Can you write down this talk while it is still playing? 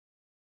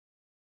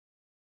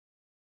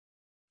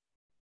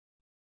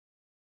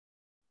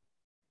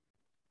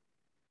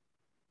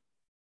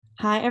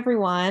Hi,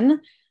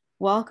 everyone.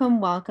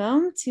 Welcome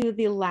to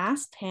the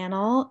last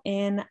panel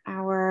in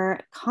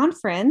our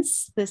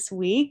conference this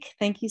week.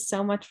 Thank you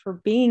so much for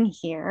being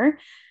here.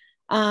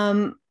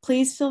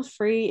 Please feel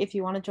free, if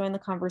you want to join the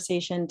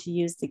conversation, to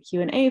use the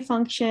Q&A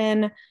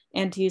function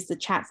and to use the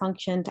chat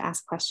function to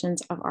ask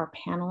questions of our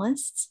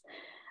panelists.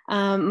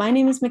 My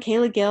name is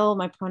Michaela Gill.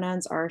 My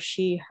pronouns are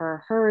she,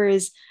 her,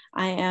 hers.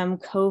 I am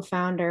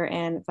co-founder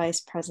and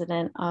vice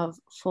president of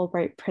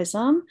Fulbright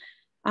Prism.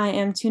 I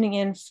am tuning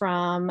in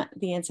from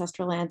the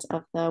ancestral lands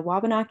of the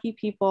Wabanaki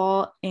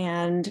people.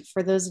 And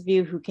for those of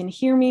you who can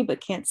hear me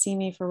but can't see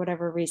me for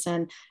whatever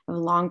reason, I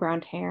have long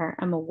brown hair.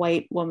 I'm a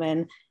white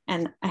woman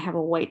and I have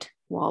a white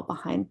wall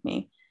behind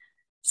me.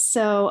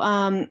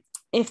 So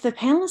if the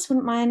panelists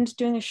wouldn't mind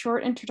doing a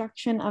short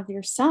introduction of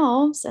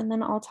yourselves, and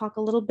then I'll talk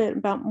a little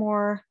bit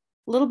more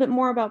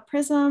about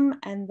Prism,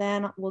 and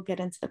then we'll get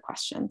into the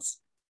questions.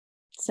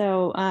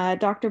 So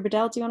Dr.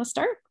 Biddell, do you want to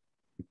start?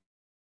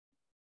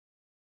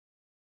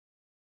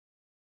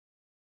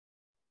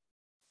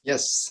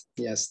 Yes,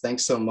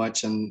 thanks so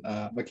much. And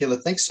Michaela,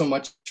 thanks so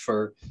much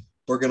for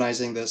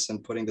organizing this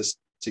and putting this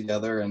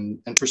together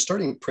and for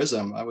starting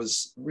Prism. I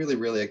was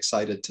really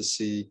excited to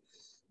see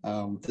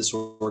this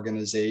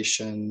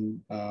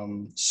organization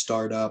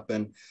start up.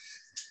 And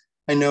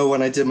I know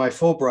when I did my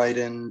Fulbright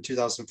in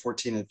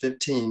 2014 and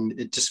 15,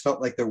 it just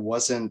felt like there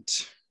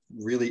wasn't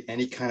really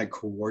any kind of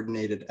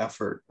coordinated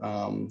effort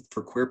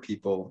for queer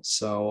people.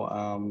 So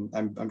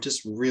I'm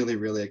just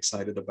really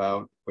excited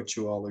about what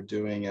you all are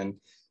doing and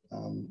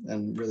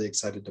really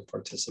excited to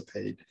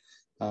participate.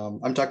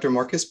 I'm Dr.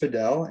 Marcus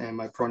Biddell, and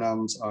my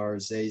pronouns are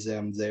they,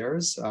 them,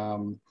 theirs.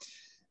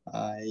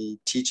 I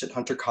teach at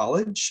Hunter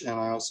College, and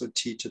I also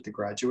teach at the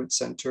Graduate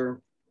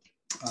Center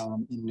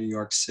in New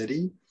York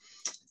City.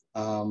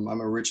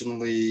 I'm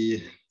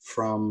originally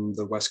from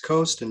the West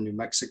Coast in New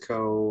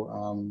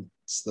Mexico.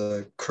 It's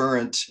the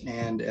current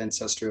and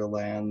ancestral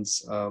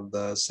lands of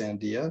the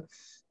Sandia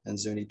and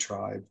Zuni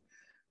tribe.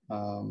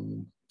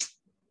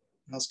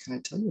 What else can I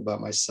tell you about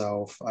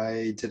myself?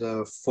 I did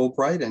a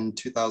Fulbright in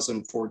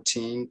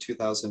 2014,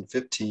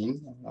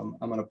 2015.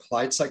 I'm an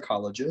applied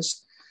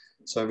psychologist.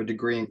 So I have a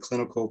degree in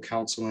clinical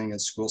counseling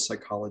and school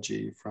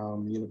psychology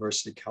from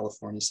University of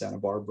California, Santa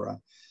Barbara.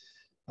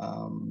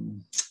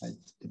 I've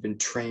been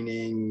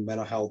training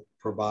mental health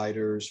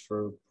providers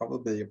for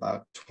probably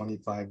about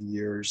 25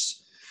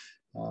 years.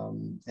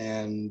 When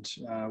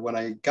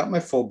I got my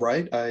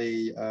Fulbright,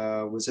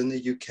 I was in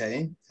the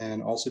UK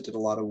and also did a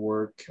lot of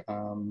work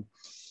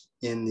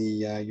in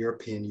the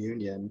European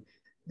Union.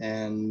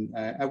 And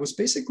I was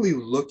basically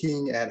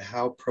looking at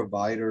how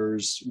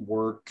providers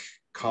work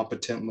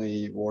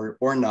competently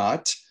or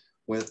not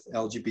with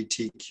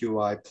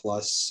LGBTQI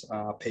plus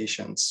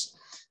patients,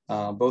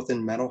 both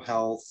in mental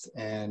health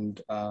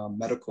and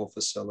medical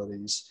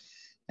facilities.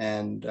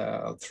 And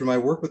through my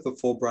work with the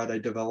Fulbright, I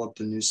developed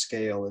a new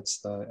scale. It's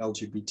the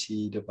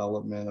LGBT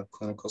Development of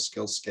Clinical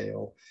Skills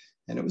Scale.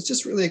 And it was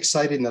just really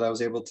exciting that I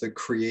was able to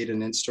create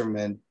an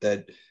instrument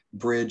that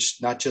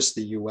bridged not just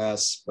the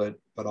US, but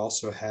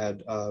also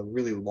had a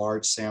really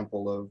large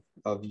sample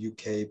of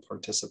UK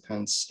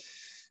participants,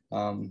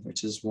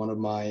 which is one of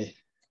my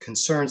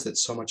concerns, that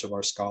so much of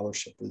our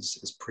scholarship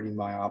is pretty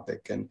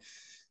myopic and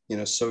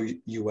so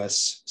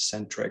US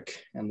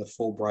centric. And the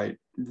Fulbright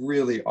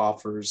really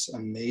offers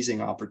amazing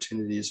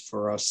opportunities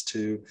for us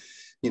to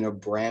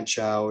branch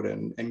out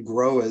and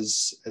grow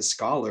as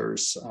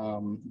scholars,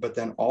 but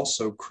then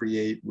also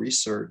create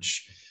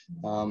research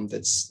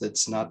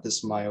that's not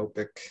this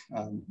myopic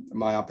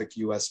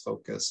US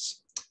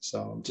focus.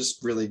 So I'm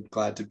just really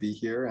glad to be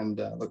here and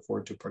look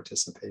forward to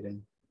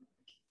participating.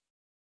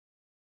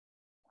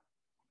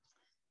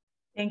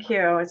 Thank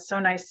you. It's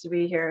so nice to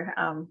be here.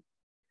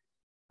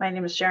 My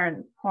name is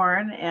Sharon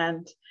Horne,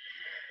 and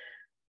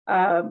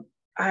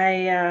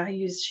I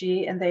use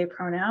she and they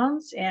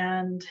pronouns,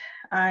 and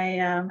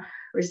I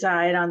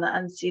reside on the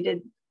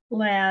unceded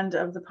land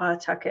of the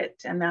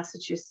Pawtucket and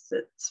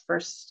Massachusetts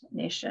First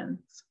Nations.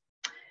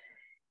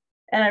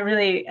 And I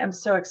really am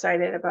so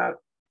excited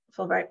about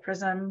Fulbright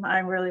Prism.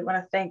 I really want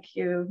to thank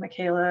you,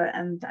 Michaela,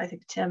 and I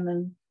think Tim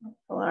and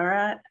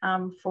Laura,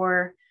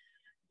 for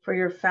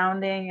your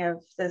founding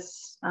of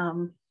this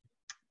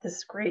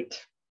this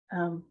great.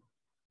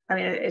 I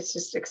mean, it's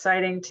just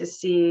exciting to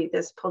see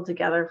this pulled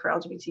together for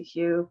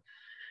LGBTQ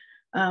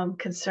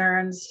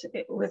concerns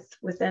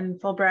within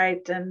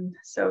Fulbright, and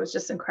so it's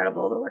just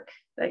incredible the work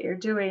that you're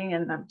doing,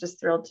 and I'm just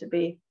thrilled to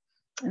be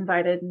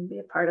invited and be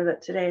a part of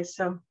it today.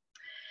 So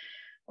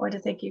I want to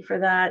thank you for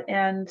that.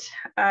 And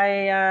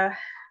I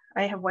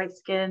have white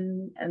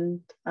skin and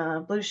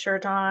blue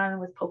shirt on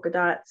with polka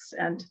dots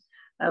and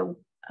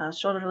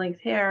shoulder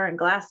length hair and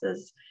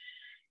glasses,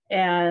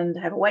 and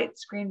I have a white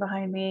screen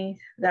behind me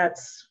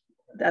that's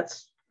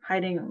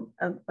hiding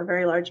a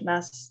very large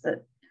mess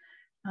that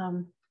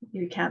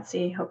you can't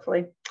see,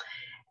 hopefully.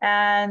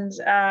 And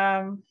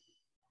I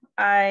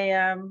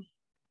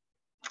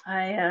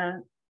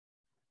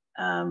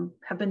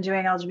have been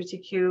doing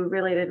LGBTQ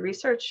related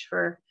research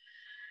for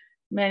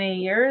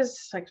many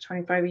years, like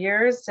 25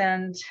 years.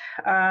 And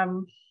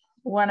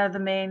one of the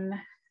main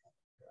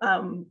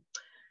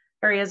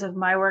areas of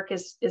my work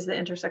is the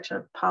intersection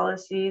of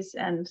policies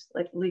and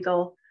like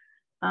legal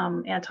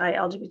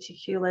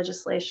anti-LGBTQ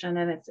legislation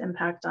and its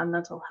impact on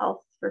mental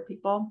health for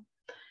people.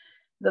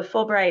 The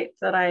Fulbright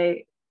that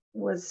I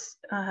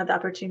had the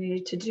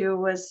opportunity to do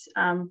was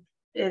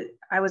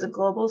I was a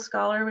global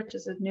scholar, which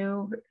is a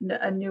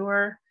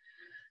newer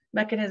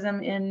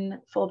mechanism in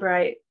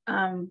Fulbright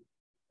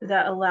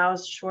that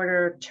allows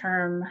shorter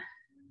term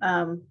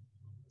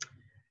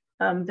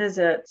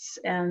visits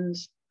and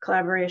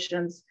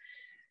collaborations.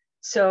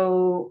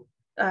 So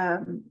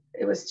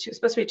it was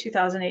supposed to be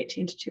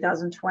 2018 to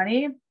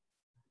 2020,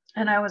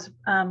 and I was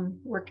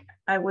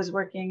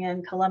working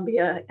in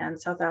Colombia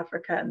and South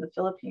Africa and the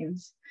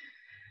Philippines.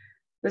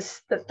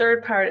 The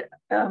third part,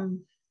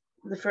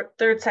 the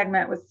third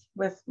segment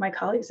with my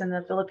colleagues in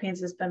the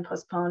Philippines has been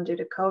postponed due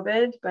to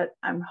COVID, but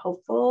I'm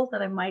hopeful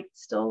that I might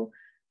still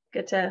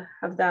get to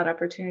have that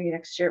opportunity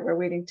next year. We're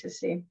waiting to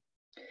see.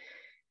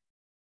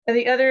 And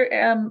the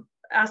other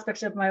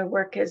aspect of my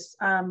work is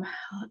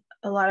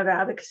a lot of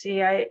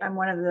advocacy. I'm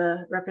one of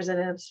the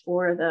representatives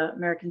for the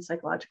American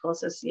Psychological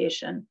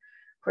Association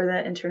for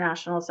the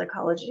International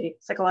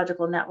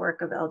Psychological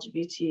Network of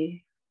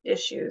LGBT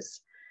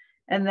issues.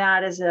 And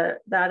that is a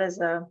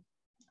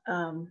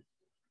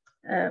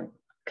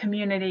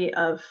community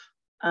of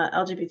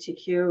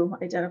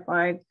LGBTQ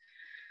identified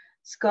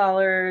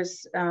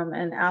scholars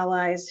and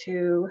allies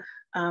who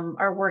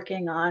are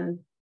working on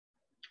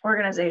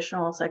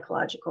organizational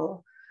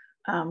psychological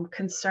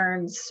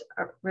concerns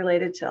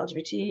related to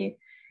LGBT.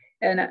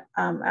 And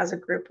as a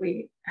group,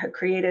 we had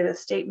created a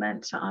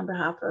statement on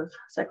behalf of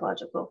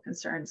psychological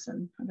concerns,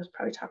 and I'll just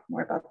probably talk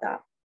more about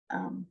that.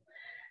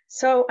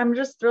 So I'm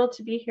just thrilled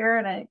to be here,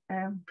 and I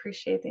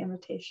appreciate the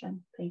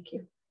invitation. Thank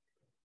you.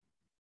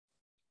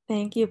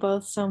 Thank you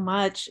both so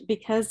much.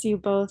 Because you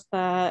both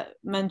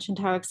mentioned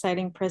how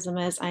exciting Prism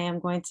is, I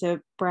am going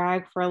to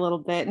brag for a little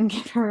bit and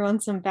give everyone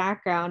some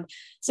background.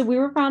 So we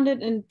were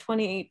founded in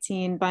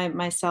 2018 by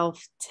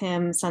myself,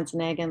 Tim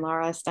Sensenig, and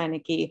Laura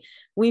Steinecke.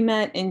 We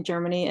met in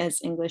Germany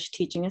as English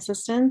teaching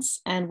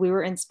assistants, and we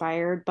were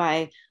inspired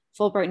by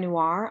Fulbright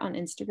Noir on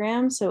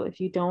Instagram. So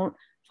if you don't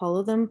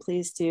follow them,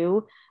 please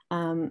do.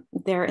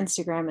 Their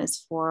Instagram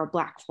is for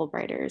Black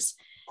Fulbrighters.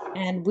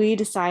 And we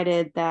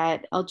decided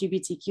that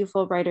LGBTQ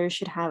Fulbrighters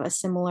should have a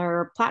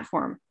similar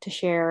platform to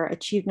share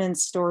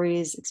achievements,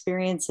 stories,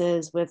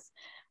 experiences with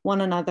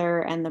one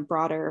another and the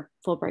broader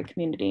Fulbright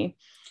community.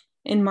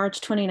 In March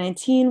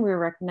 2019, we were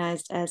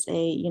recognized as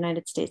a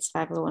United States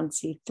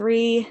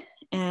 501c3,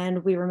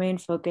 and we remain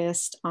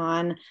focused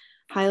on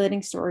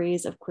highlighting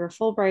stories of queer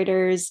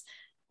Fulbrighters,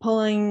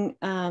 pulling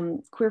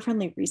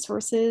queer-friendly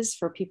resources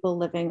for people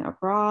living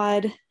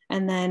abroad,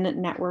 and then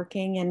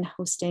networking and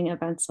hosting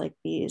events like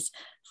these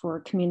for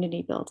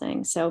community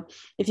building. So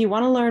if you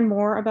want to learn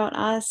more about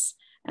us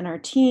and our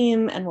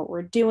team and what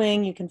we're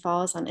doing, you can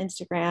follow us on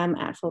Instagram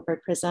at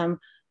Fulbright Prism,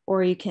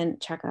 or you can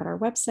check out our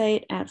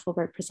website at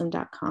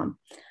fulbrightprism.com.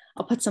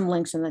 I'll put some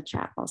links in the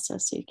chat also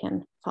so you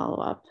can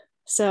follow up.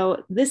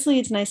 So this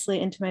leads nicely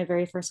into my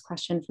very first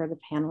question for the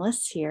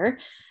panelists here.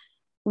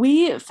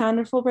 We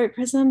founded Fulbright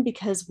Prism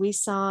because we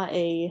saw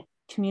a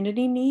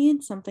community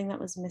need, something that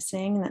was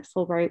missing that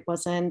Fulbright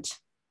wasn't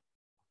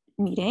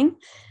meeting.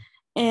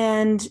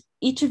 And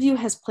each of you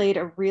has played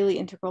a really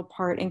integral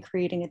part in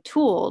creating a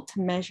tool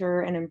to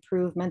measure and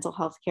improve mental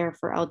health care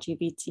for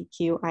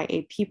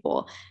LGBTQIA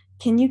people.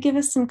 Can you give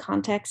us some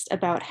context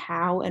about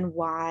how and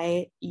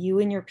why you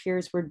and your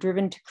peers were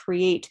driven to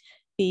create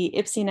the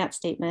IPSINET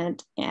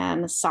statement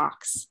and the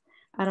SOCs?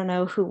 I don't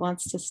know who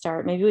wants to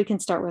start. Maybe we can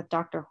start with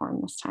Dr.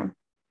 Horne this time.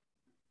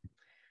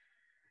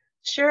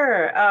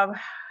 Sure.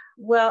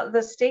 Well,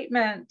 the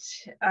statement,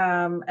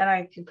 and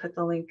I can put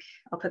the link,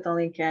 I'll put the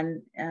link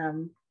in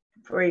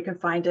where you can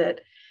find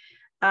it.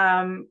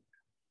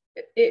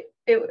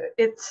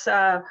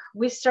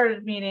 We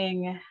started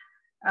meeting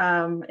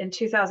in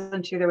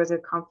 2002. There was a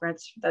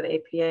conference that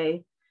APA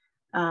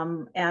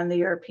and the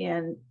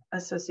European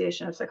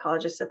Association of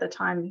Psychologists at the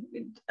time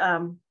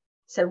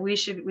said we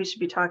should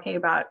be talking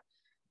about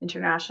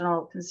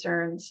international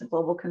concerns and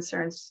global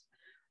concerns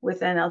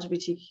within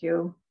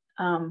LGBTQ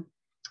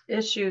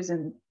issues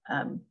and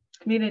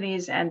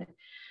communities. And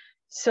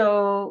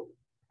so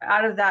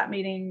out of that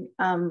meeting,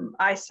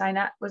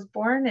 IPSINET was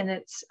born, and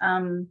it's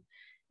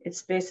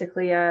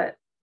basically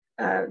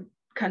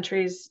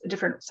countries,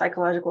 different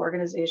psychological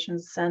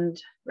organizations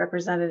send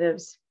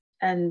representatives,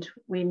 and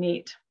we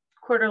meet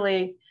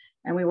quarterly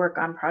and we work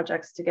on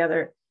projects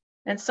together.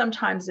 And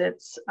sometimes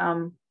it's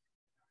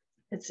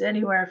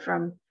anywhere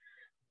from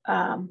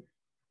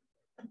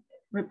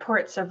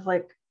reports of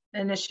like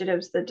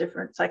initiatives that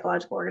different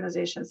psychological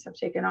organizations have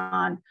taken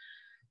on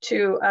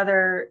to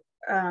other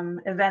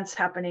events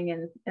happening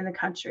in the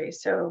country.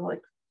 So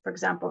like, for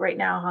example, right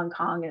now, Hong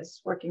Kong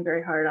is working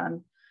very hard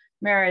on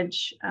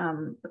marriage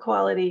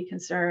equality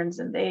concerns,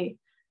 and they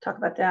talk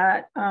about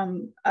that.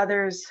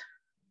 Others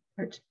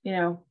are,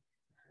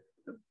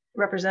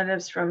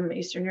 representatives from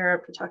Eastern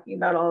Europe are talking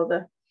about all of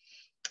the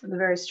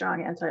very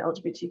strong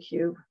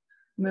anti-LGBTQ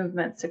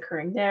movements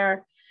occurring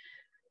there.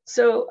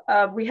 So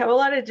we have a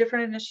lot of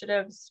different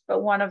initiatives,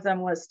 but one of them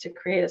was to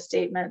create a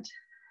statement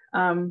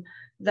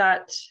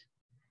that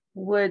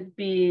would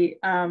be,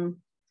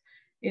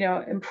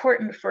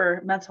 important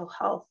for mental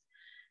health.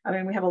 I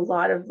mean, we have a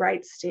lot of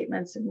rights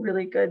statements and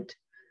really good,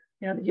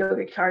 the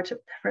Yogacarta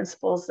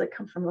principles that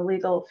come from the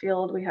legal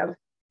field. We have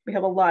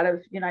a lot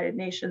of United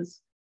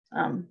Nations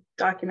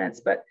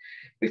documents, but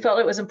we felt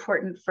it was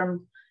important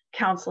from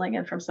counseling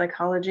and from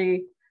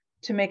psychology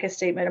to make a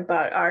statement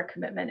about our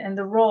commitment and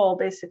the role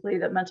basically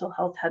that mental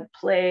health had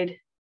played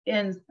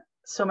in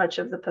so much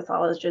of the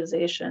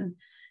pathologization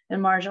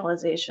and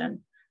marginalization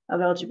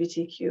of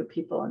LGBTQ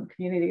people and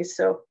communities.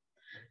 So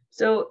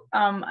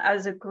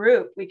as a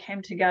group, we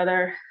came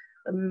together,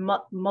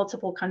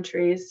 multiple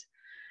countries.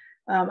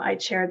 I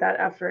chaired that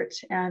effort,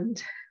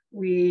 and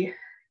we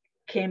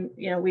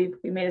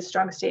made a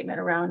strong statement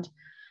around,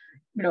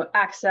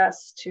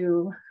 access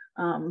to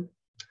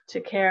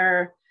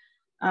care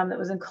that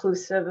was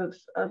inclusive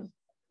of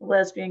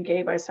lesbian,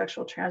 gay,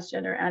 bisexual,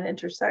 transgender, and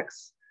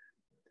intersex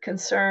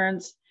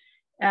concerns,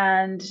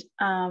 and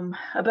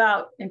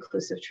about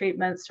inclusive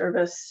treatment,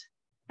 service,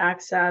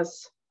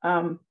 access,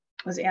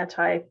 was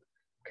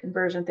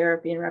anti-conversion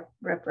therapy and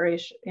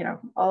reparation,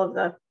 all of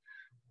the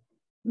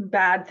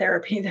bad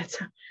therapy that's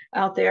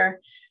out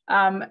there.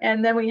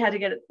 And then we got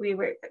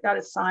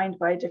it signed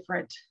by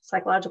different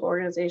psychological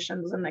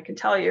organizations. And I can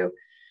tell you,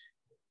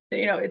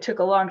 it took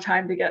a long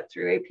time to get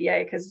through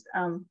APA because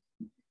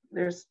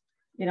there's,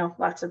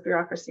 lots of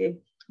bureaucracy.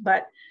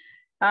 But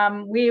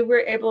we were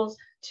able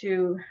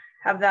to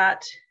have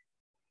that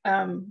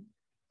a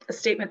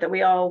statement that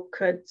we all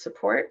could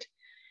support.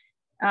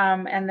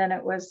 And then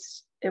it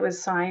was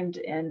signed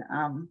in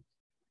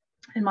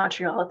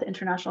Montreal at the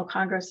International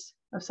Congress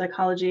of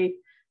Psychology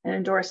and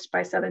endorsed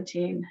by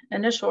 17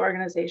 initial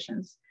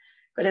organizations.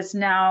 But it's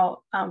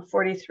now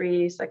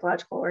 43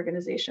 psychological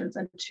organizations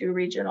and 2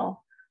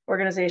 regional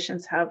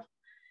organizations have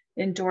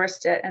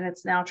endorsed it, and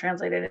it's now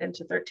translated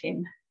into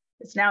 13.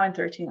 It's now in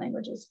 13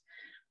 languages,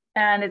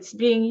 and it's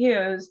being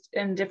used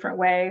in different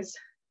ways.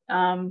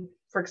 For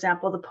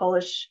example, the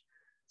Polish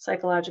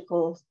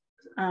psychological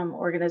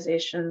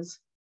organizations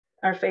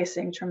are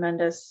facing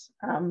tremendous,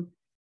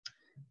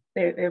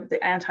 they have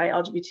the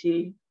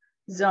anti-LGBT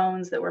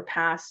zones that were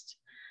passed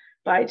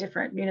by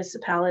different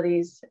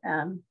municipalities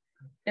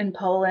in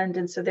Poland.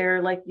 And so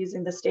they're like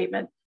using the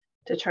statement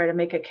to try to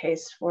make a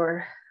case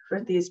for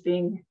these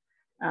being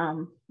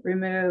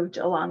removed,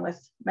 along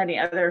with many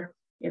other,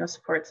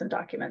 supports and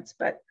documents.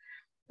 But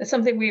it's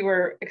something we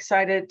were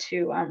excited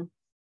to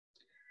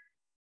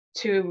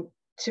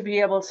be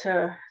able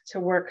to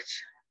work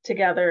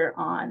together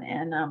on.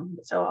 And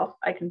so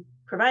I can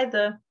provide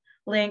the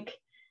link.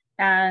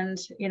 And,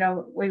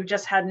 we've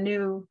just had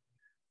new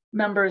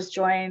members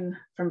join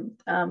from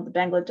the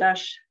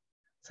Bangladesh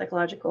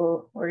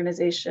Psychological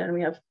Organization.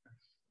 We have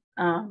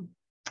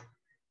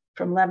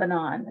from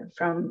Lebanon,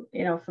 from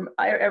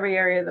every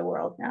area of the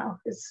world now,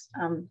 is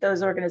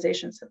those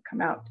organizations have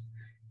come out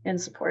in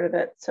support of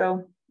it.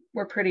 So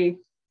we're pretty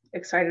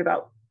excited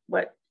about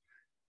what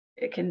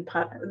it can,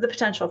 the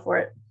potential for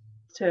it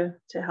to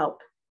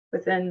help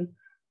within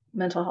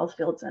mental health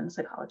fields and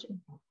psychology.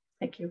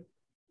 Thank you.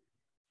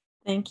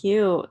 Thank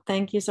you.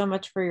 Thank you so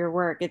much for your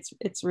work.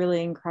 It's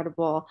really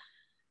incredible.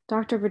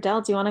 Dr.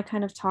 Biddell, do you want to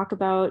kind of talk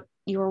about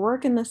your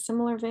work in this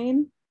similar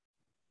vein?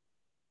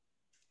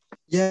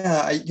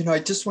 Yeah, I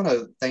just want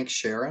to thank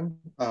Sharon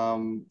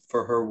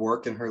for her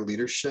work and her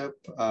leadership.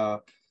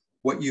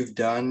 What you've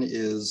done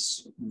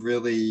is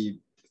really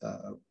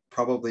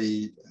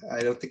probably,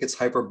 I don't think it's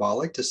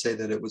hyperbolic to say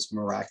that it was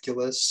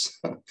miraculous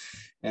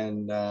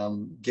and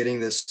getting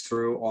this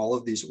through all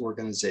of these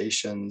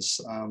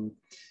organizations.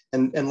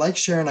 And like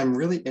Sharon, I'm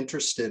really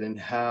interested in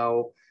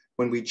how,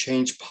 when we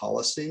change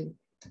policy,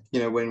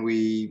 when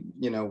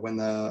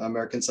the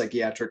American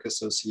Psychiatric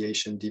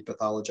Association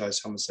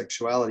depathologized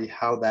homosexuality,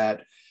 how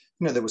that,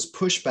 there was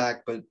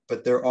pushback,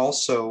 but there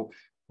also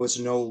was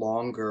no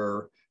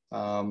longer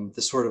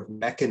the sort of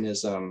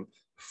mechanism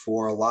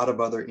for a lot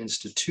of other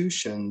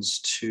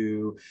institutions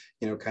to,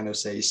 kind of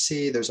say,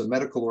 see, there's a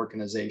medical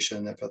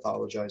organization that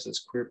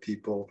pathologizes queer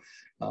people.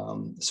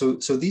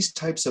 So these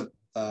types of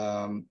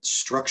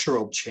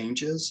structural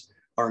changes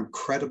are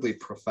incredibly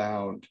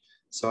profound.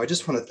 So I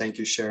just want to thank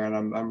you, Sharon.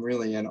 I'm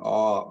really in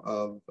awe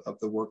of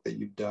the work that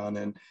you've done.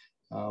 And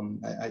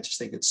I just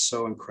think it's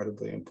so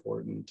incredibly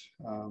important.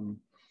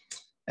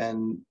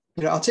 And,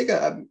 I'll take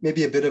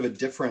maybe a bit of a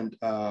different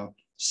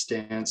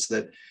stance,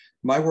 that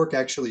my work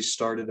actually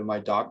started in my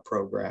doc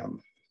program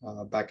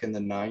back in the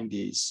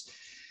 90s.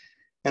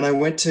 And I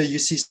went to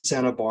UC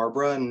Santa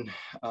Barbara, and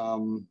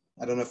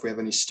I don't know if we have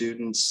any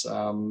students.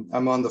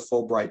 I'm on the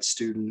Fulbright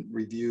student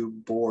review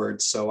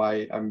board. So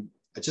I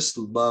just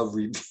love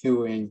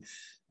reviewing,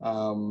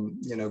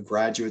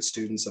 graduate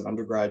students and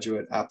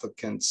undergraduate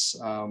applicants,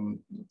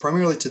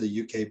 primarily to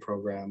the UK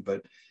program,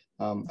 but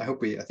I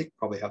think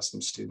probably have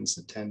some students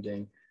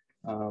attending.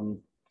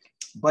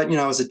 But,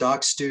 I was a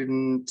doc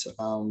student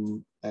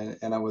and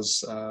I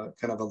was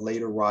kind of a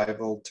late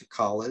arrival to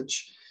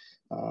college.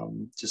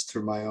 just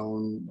through my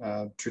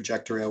own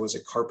trajectory. I was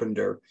a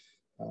carpenter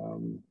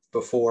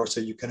before, so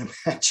you can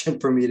imagine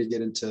for me to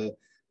get into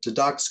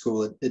doc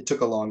school, it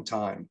took a long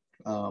time.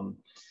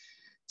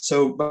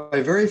 So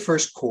my very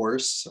first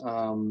course,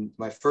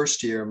 my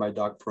first year in my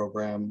doc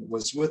program,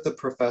 was with a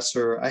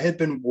professor. I had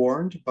been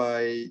warned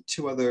by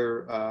two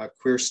other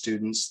queer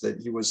students that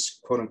he was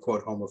quote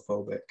unquote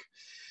homophobic.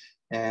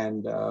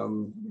 And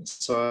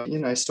so,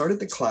 I started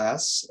the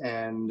class,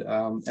 and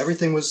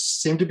everything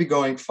seemed to be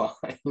going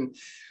fine.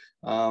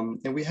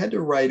 And we had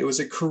to write, it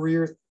was a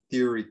career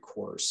theory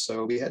course.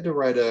 So we had to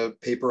write a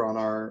paper on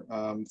our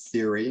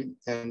theory.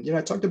 And,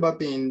 I talked about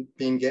being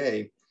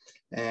gay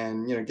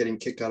and, getting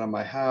kicked out of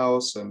my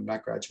house and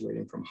not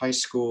graduating from high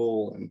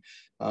school,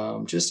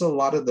 and just a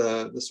lot of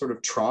the sort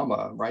of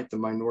trauma, right? The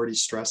minority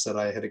stress that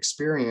I had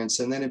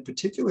experienced. And then in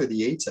particular,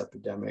 the AIDS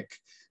epidemic.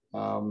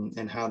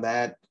 And how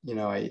that,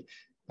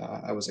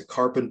 I was a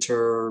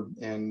carpenter,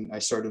 and I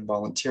started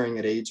volunteering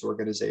at AIDS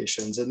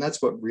organizations, and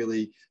that's what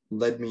really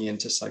led me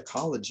into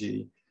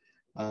psychology.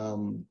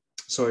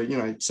 So,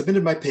 I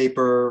submitted my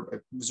paper.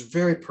 It was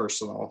very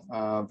personal,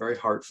 very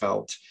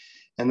heartfelt.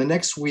 And the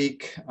next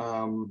week,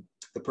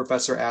 the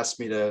professor asked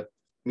me to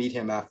meet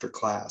him after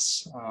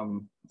class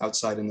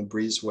outside in the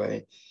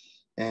breezeway.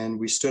 And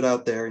we stood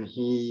out there, and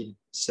he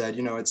said,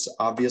 it's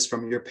obvious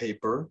from your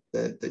paper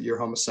that you're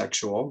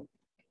homosexual.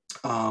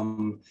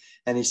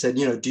 And he said,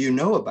 do you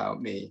know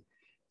about me?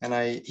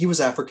 And he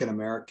was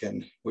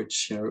African-American,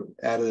 which,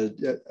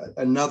 added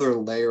another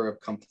layer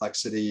of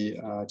complexity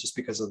just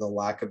because of the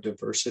lack of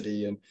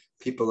diversity and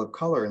people of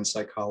color in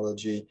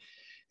psychology.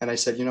 And I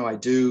said, I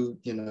do,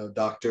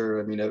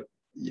 doctor. I mean,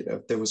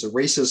 if there was a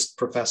racist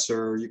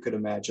professor, you could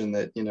imagine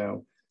that,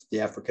 the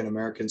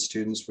African-American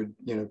students would,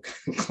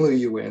 clue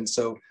you in.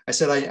 So I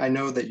said, I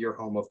know that you're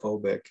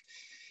homophobic.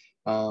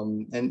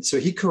 And so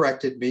he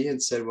corrected me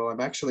and said, well, I'm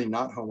actually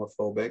not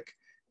homophobic.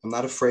 I'm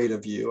not afraid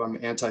of you. I'm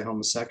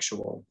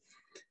anti-homosexual.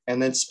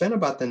 And then spent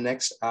about the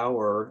next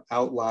hour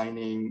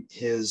outlining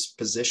his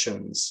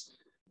positions.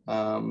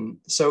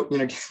 So,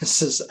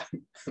 this is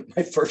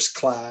my first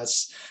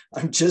class.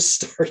 I'm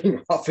just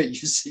starting off at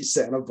UC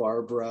Santa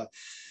Barbara.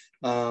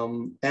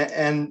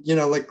 And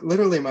like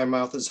literally my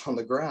mouth is on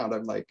the ground.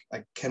 I'm like,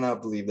 I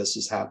cannot believe this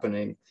is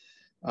happening.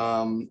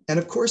 And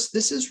of course,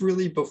 this is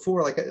really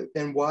before,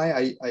 and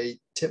why I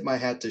tip my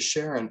hat to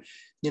Sharon,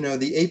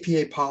 the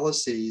APA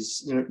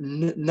policies,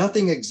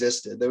 nothing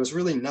existed. There was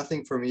really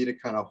nothing for me to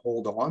kind of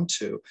hold on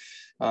to.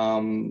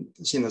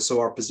 So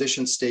our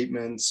position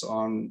statements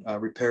on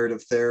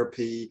reparative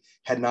therapy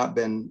had not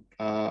been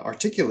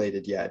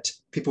articulated yet.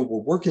 People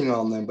were working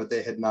on them, but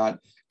they had not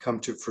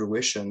come to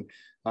fruition.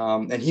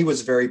 And he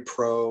was very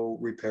pro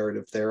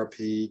reparative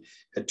therapy,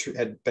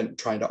 had been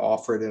trying to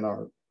offer it in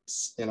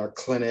our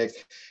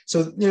clinic.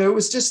 So, it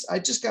was just, I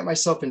just got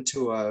myself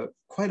into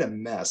quite a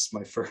mess,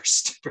 my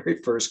very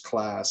first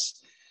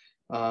class.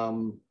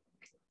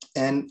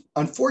 And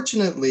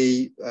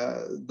unfortunately,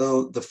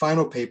 the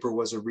final paper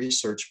was a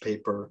research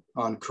paper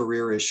on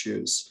career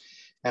issues.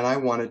 And I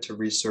wanted to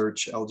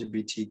research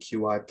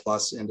LGBTQI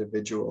plus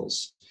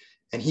individuals,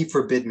 and he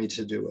forbid me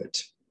to do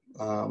it.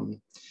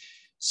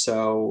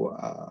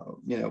 So,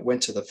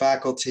 went to the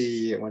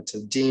faculty, it went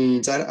to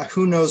deans,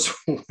 who knows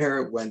where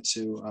it went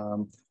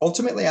to.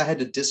 Ultimately, I had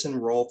to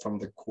disenroll from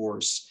the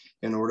course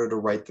in order to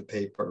write the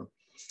paper.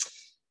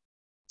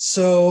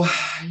 So,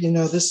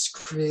 this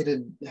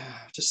created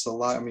just a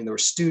lot. I mean, there were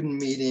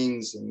student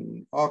meetings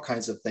and all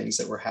kinds of things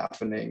that were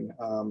happening.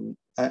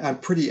 I'm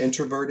pretty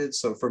introverted,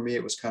 so for me,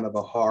 it was kind of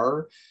a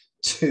horror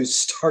to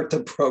start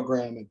the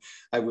program, and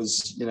I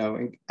was,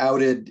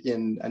 outed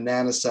in a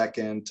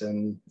nanosecond,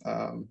 and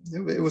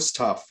it was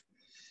tough.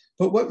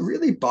 But what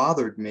really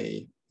bothered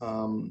me,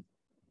 out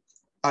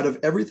of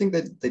everything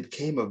that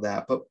came of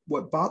that, but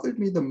what bothered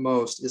me the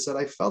most is that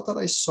I felt that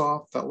I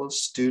saw fellow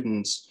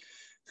students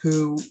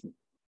who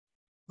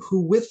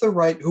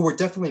were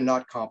definitely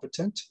not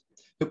competent,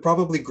 who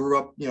probably grew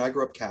up, I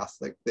grew up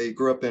Catholic. They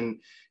grew up in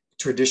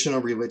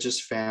traditional religious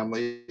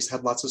families,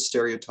 had lots of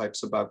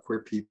stereotypes about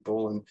queer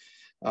people. And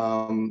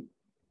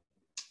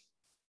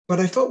but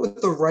I felt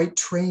with the right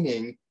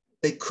training,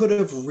 they could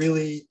have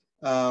really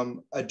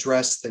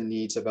addressed the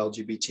needs of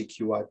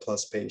LGBTQI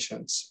plus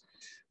patients.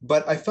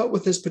 But I felt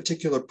with this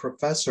particular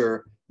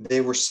professor,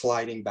 they were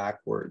sliding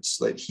backwards.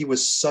 Like, he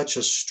was such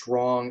a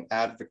strong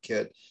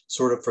advocate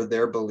sort of for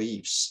their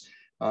beliefs.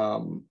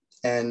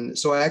 And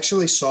so I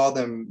actually saw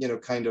them,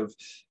 kind of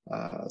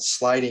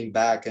sliding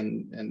back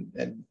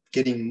and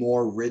getting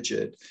more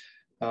rigid.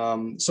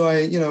 So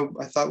I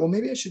thought, well,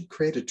 maybe I should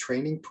create a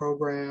training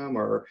program,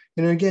 or,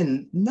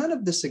 again, none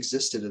of this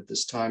existed at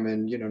this time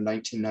in,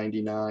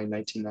 1999,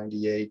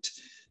 1998,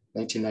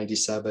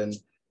 1997,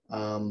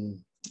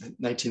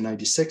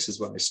 1996 is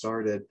when I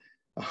started.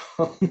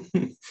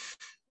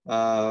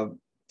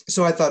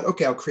 So I thought,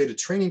 okay, I'll create a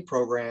training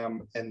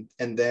program. And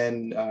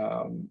then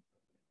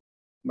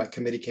my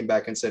committee came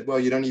back and said, well,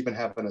 you don't even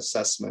have an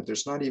assessment.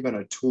 There's not even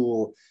a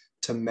tool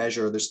to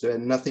measure. There's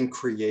nothing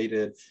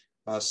created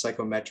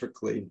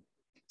psychometrically.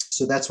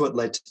 So that's what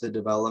led to the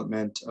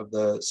development of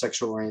the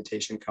Sexual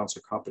Orientation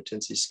Counselor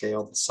Competency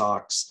Scale, the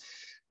SOCS.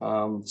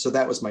 So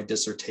that was my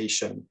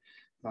dissertation.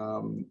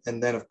 And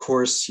then, of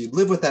course, you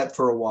live with that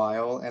for a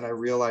while, and I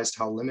realized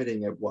how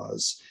limiting it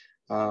was,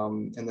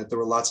 and that there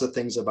were lots of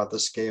things about the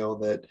scale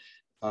that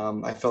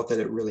I felt that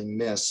it really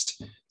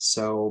missed.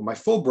 So my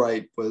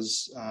Fulbright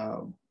was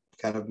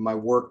kind of my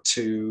work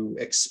to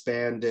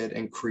expand it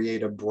and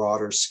create a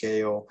broader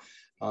scale.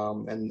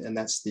 And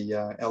that's the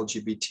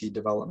LGBT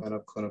Development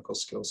of Clinical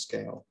Skills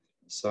Scale.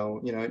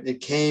 So, you know,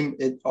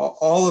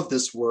 all of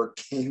this work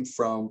came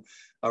from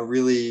a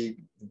really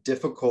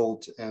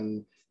difficult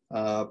and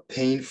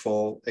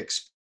painful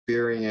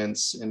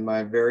experience in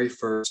my very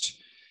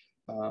first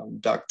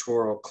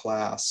doctoral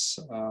class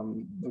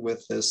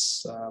with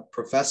this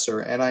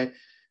professor. And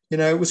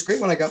it was great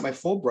when I got my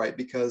Fulbright,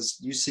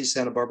 because UC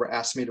Santa Barbara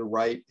asked me to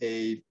write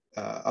a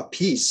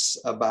piece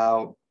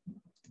about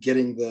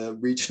getting the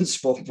Regents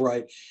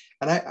Fulbright.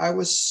 And I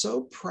was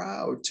so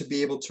proud to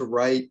be able to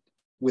write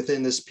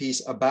within this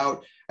piece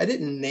about, I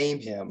didn't name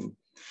him,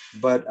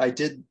 but I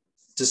did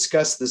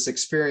discuss this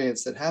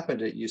experience that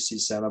happened at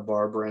UC Santa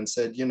Barbara, and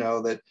said,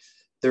 that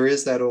there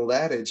is that old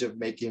adage of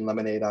making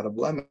lemonade out of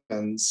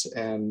lemons.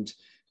 And,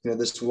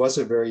 this was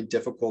a very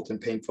difficult and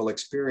painful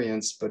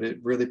experience, but it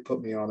really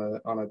put me on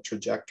a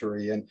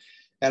trajectory. And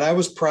I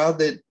was proud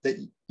that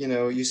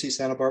UC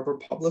Santa Barbara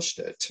published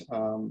it,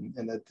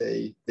 and that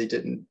they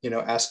didn't,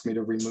 ask me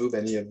to remove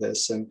any of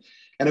this. And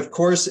of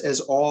course,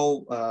 as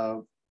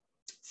all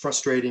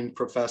frustrating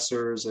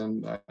professors,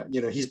 and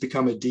he's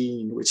become a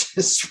dean, which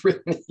is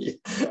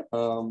really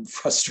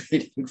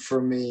frustrating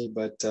for me.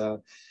 But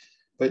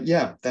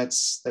yeah,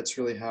 that's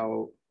really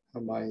how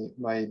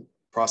my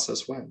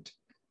process went.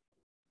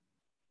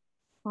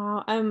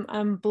 Wow,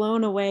 I'm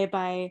blown away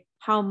by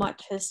how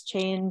much has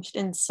changed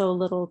in so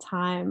little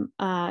time.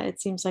 It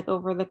seems like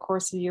over the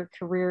course of your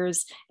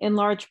careers, in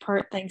large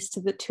part thanks to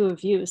the two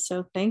of you.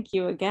 So thank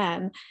you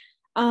again.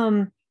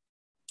 I'm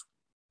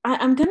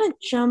going to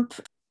jump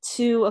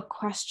to a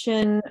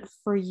question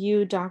for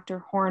you,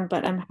 Dr. Horne,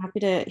 but I'm happy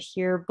to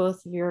hear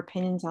both of your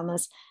opinions on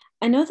this.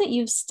 I know that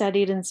you've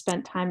studied and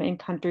spent time in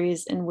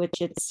countries in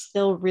which it's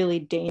still really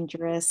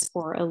dangerous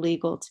or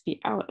illegal to be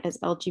out as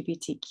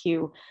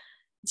LGBTQ.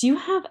 Do you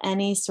have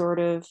any sort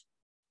of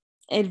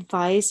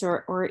advice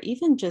or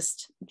even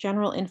just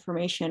general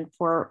information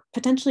for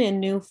potentially a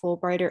new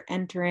Fulbrighter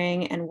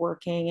entering and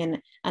working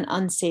in an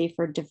unsafe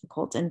or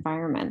difficult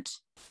environment?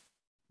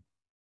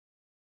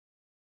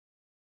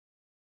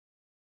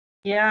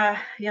 Yeah,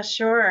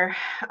 sure.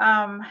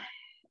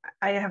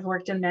 I have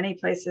worked in many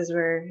places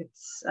where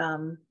it's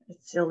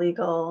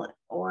illegal,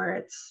 or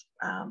it's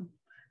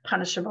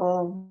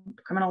punishable,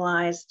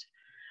 criminalized.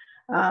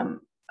 The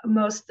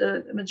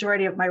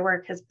majority of my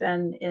work has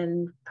been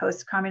in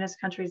post-communist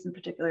countries, in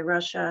particular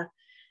Russia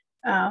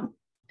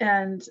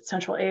and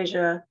Central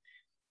Asia,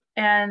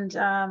 and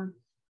a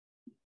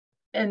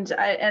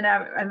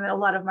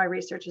lot of my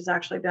research has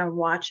actually been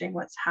watching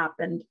what's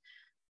happened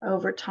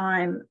over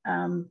time.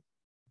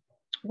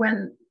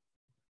 When,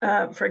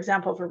 for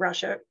example, for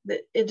Russia,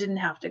 it didn't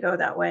have to go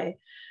that way.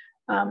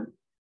 In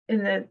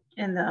the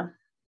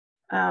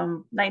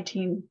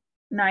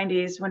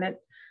 1990s, when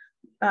it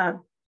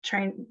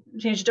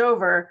changed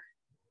over,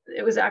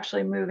 it was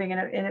actually moving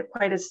in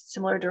quite a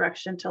similar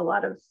direction to a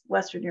lot of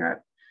Western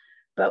Europe.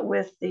 But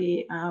with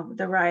the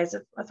rise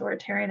of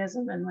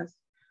authoritarianism and with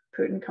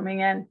Putin coming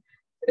in,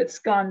 it's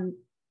gone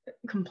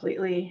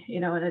completely,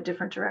 in a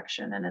different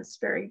direction, and it's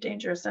very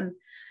dangerous. And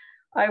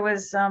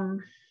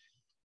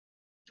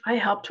I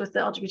helped with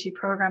the LGBT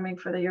programming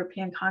for the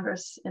European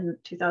Congress in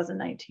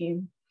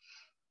 2019.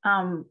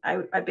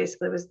 I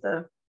basically was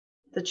the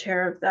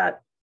chair of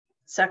that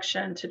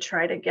section to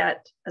try to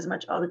get as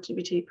much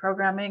LGBT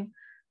programming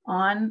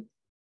on.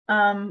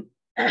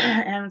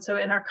 And so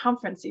in our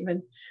conference,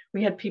 even,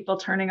 we had people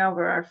turning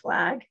over our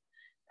flag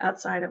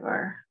outside of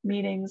our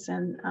meetings,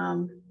 and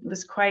it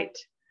was quite,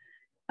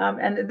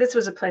 and this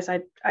was a place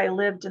I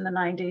lived in the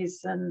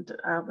 90s and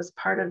was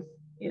part of,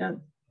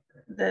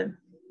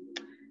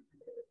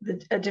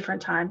 a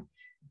different time.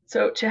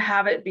 So to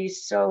have it be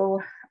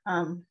so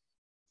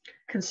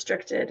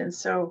constricted and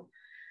so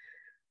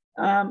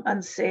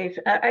unsafe,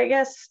 I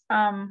guess,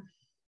 and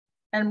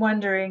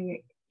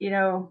wondering,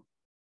 there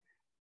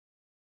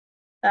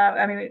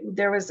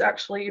was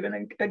actually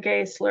even a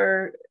gay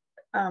slur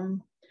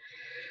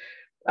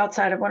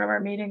outside of one of our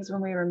meetings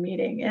when we were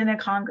meeting in a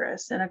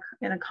Congress, in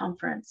a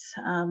conference,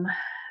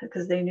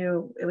 because they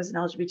knew it was an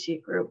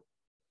LGBT group.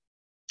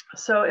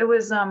 So it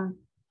was,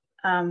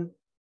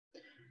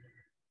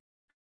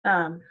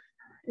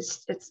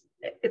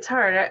 it's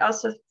hard. I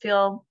also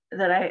feel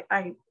that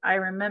I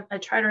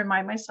try to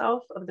remind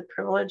myself of the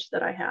privilege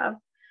that I have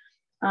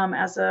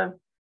as a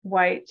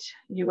white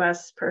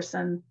US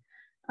person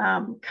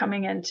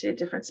coming into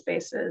different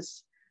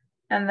spaces,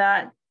 and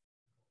that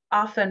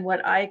often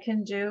what I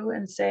can do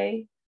and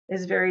say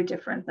is very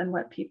different than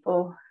what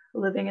people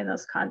living in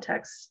those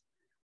contexts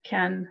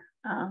can,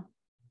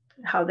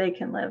 how they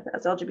can live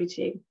as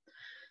LGBT.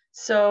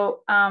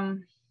 So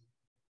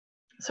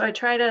So I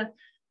try to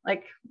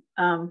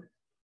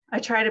I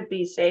try to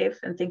be safe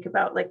and think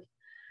about, like,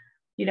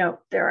 you know,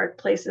 there are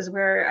places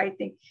where I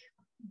think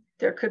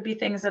there could be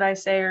things that I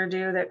say or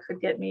do that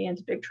could get me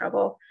into big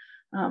trouble.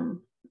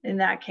 In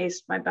that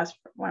case, one of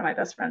my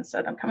best friends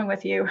said, "I'm coming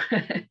with you."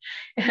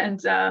 And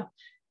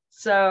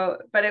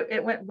but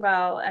it went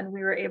well, and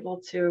we were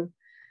able to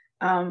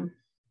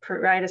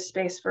provide a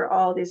space for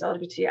all these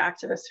LGBT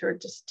activists who are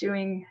just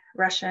doing,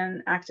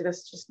 Russian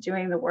activists just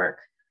doing the work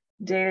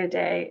day to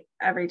day,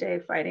 every day,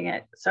 fighting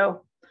it.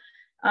 So,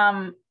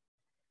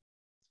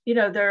 you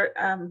know, there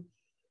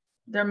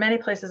are many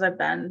places I've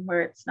been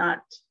where it's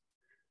not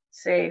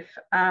safe.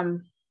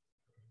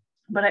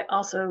 But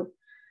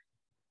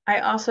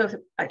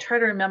I try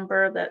to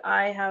remember that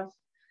I have,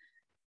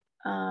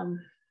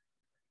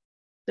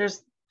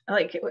 there's,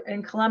 like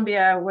in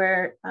Colombia,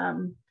 where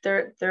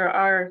there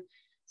are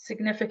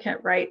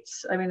significant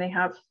rights. I mean, they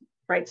have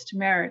rights to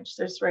marriage,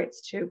 there's rights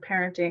to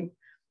parenting,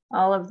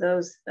 all of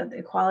those, the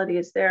equality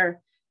is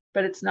there,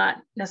 but it's not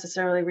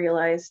necessarily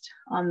realized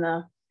on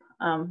the,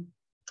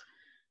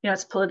 you know,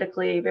 it's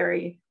politically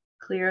very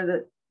clear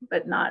that,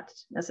 but not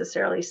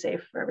necessarily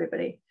safe for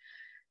everybody.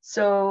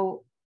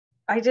 So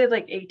I did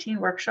like 18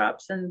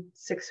 workshops in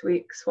 6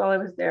 weeks while I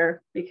was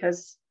there,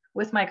 because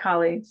with my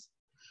colleagues,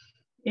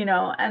 you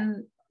know,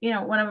 and, you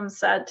know, one of them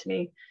said to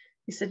me,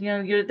 he said, you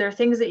know, there are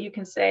things that you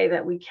can say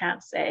that we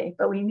can't say,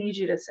 but we need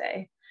you to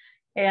say.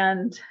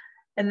 And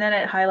then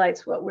it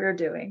highlights what we're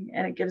doing,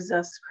 and it gives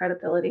us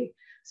credibility.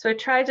 So I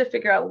tried to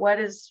figure out what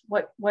is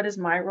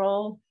my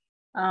role,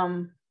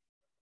 how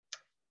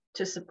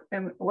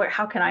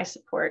can I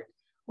support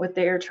what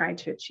they are trying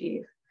to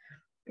achieve,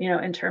 you know,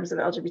 in terms of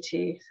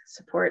LGBT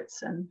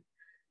supports and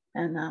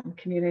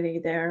community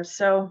there.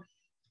 So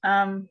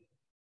I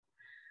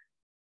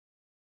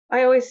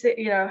always say,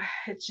 you know,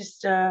 it's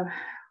just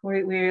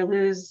we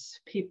lose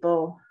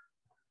people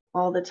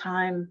all the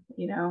time,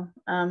 you know,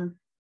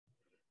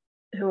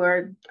 who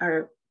are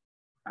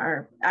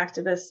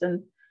activists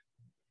and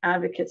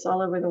advocates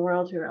all over the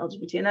world who are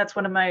LGBT. And that's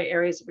one of my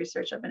areas of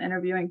research. I've been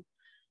interviewing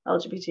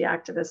LGBT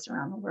activists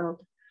around the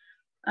world.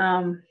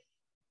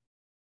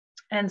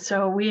 And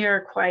so we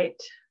are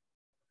quite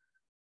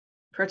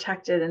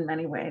protected in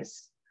many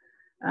ways.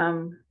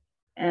 And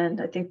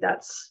I think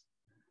that's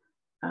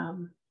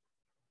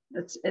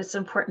it's an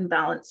important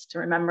balance to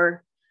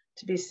remember,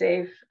 to be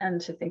safe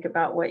and to think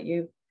about what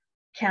you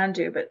can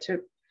do, but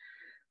to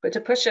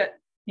push it,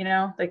 you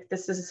know, like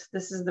this is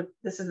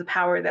the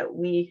power that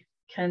we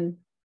can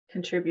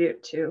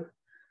contribute to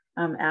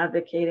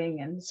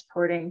advocating and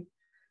supporting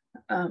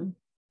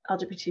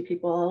LGBT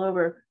people all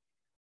over.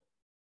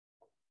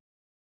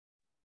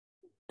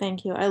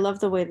 Thank you. I love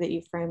the way that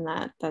you frame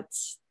that.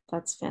 That's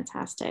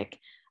fantastic.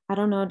 I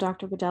don't know,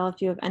 Dr. Biddell,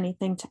 if you have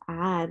anything to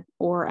add,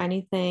 or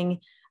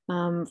anything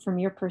from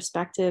your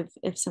perspective,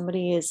 if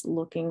somebody is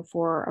looking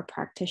for a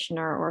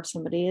practitioner, or if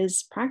somebody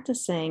is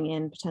practicing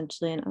in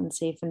potentially an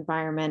unsafe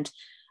environment.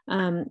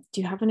 Do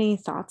you have any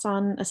thoughts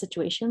on a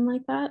situation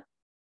like that?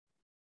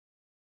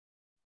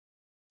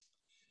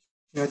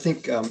 I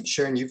think,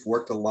 Sharon, you've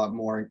worked a lot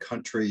more in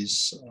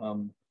countries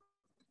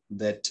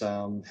that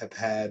have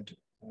had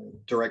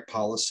direct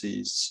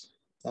policies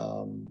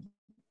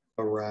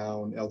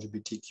around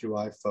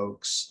LGBTQI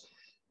folks.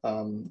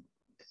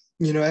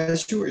 You know,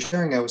 as you were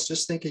sharing, I was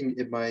just thinking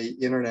in my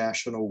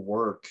international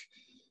work,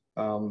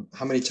 how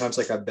many times,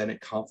 like, I've been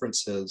at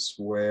conferences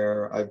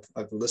where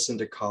I've listened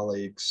to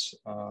colleagues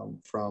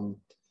from,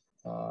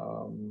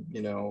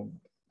 you know,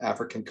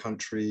 African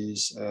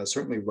countries,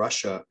 certainly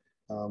Russia.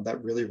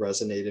 That really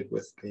resonated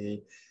with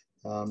me.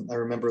 I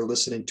remember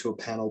listening to a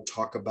panel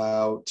talk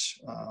about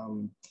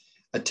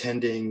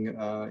attending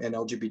an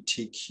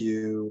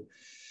LGBTQ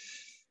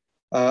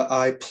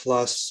I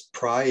plus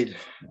Pride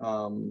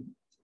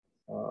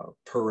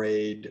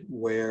parade,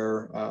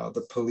 where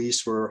the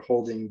police were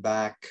holding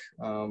back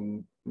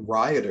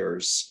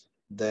rioters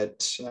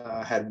that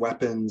had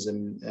weapons,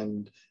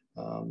 and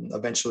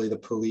eventually the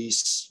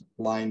police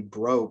line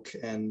broke,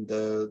 and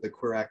the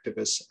queer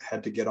activists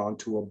had to get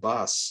onto a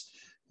bus.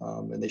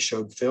 And they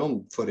showed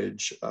film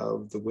footage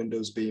of the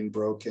windows being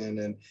broken,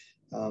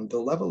 and the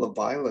level of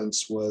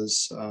violence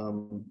was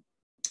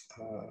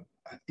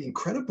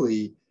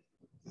incredibly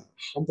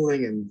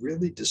humbling and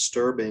really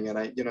disturbing. And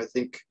I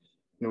think,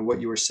 you know, what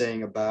you were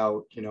saying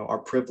about, you know, our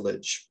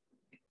privilege,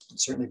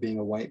 certainly being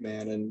a white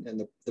man,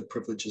 and the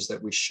privileges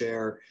that we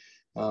share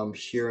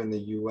here in the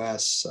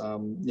U.S.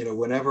 You know,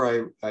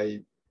 whenever I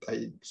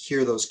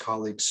hear those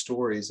colleagues'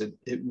 stories,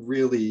 it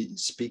really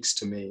speaks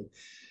to me.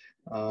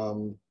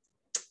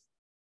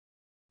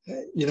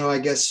 You know, I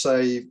guess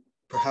I'm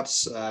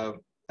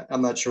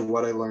not sure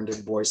what I learned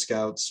in Boy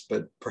Scouts,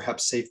 but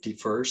perhaps safety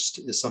first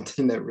is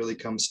something that really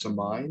comes to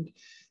mind,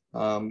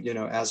 you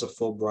know, as a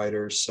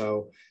Fulbrighter.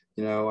 So,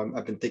 you know,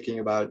 I've been thinking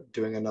about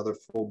doing another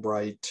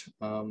Fulbright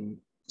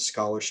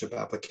scholarship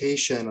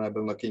application, and I've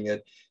been looking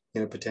at,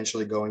 you know,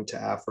 potentially going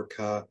to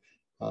Africa.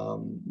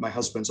 My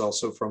husband's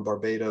also from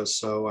Barbados,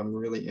 so I'm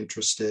really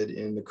interested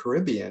in the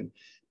Caribbean.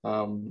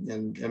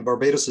 And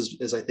Barbados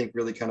is, I think,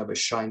 really kind of a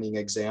shining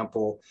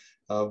example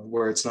of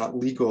where it's not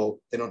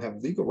legal. They don't have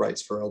legal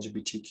rights for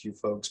LGBTQ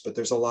folks, but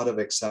there's a lot of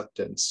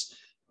acceptance.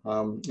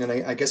 And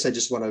I guess I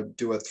just want to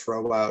do a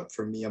throw out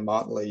for Mia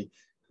Mottley,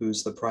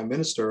 who's the Prime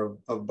Minister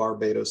of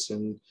Barbados.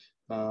 And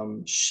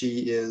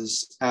she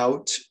is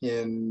out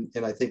in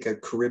I think, a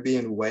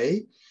Caribbean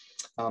way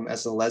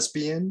as a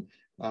lesbian.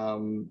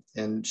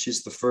 And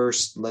she's the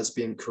first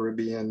lesbian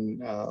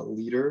Caribbean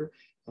leader.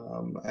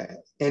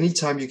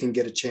 Anytime you can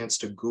get a chance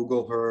to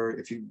Google her,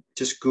 if you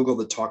just Google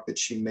the talk that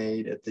she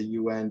made at the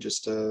UN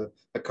just a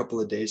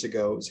couple of days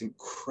ago, it was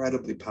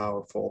incredibly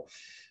powerful.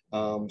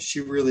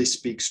 She really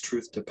speaks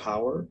truth to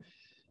power.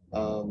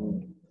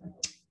 I'm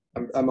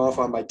off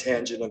on my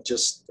tangent of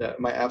just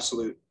my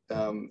absolute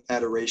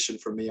adoration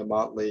for Mia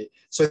Mottley.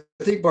 So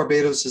I think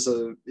Barbados is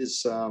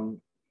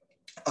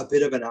a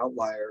bit of an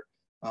outlier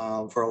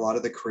for a lot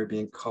of the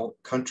Caribbean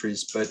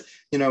countries. But,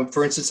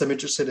 for instance, I'm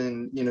interested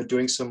in,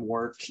 doing some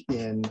work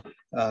in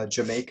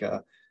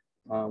Jamaica,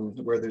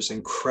 where there's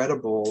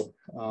incredible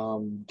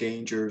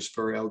dangers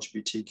for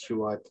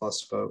LGBTQI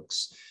plus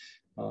folks.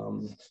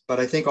 But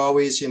I think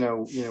always,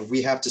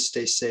 we have to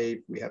stay safe.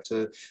 We have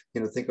to,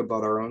 think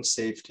about our own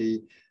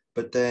safety.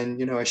 But then,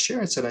 as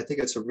Sharon said, I think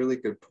it's a really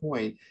good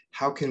point.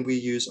 How can we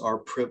use our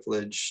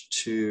privilege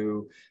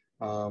to,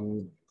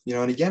 and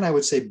again, I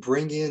would say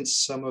bring in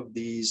some of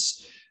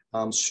these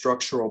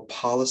structural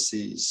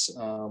policies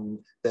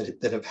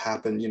that have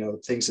happened,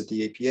 things that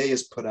the APA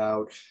has put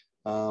out,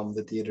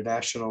 that the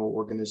international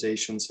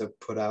organizations have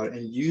put out,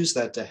 and use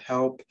that to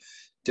help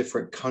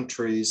different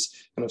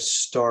countries kind of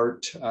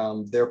start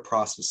their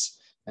process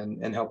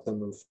and help them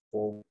move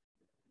forward.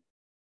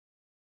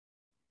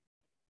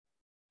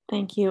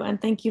 Thank you. And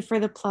thank you for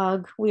the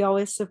plug. We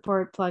always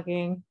support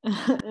plugging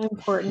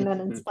important and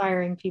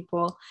inspiring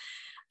people.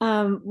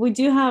 I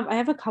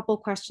have a couple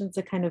questions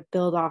that kind of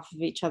build off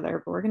of each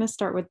other, but we're going to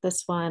start with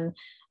this one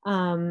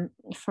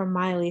from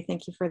Miley.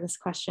 Thank you for this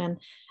question.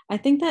 I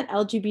think that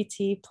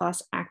LGBT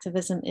plus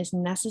activism is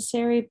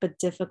necessary but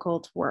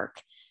difficult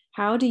work.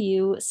 How do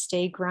you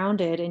stay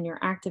grounded in your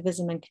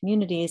activism and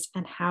communities,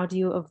 and how do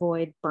you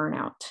avoid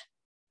burnout?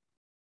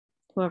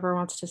 Whoever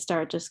wants to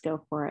start, just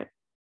go for it.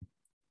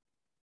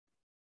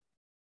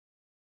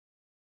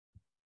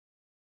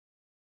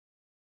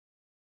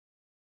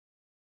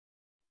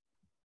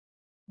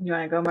 You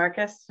want to go,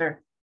 Marcus?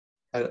 Or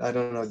I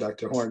don't know,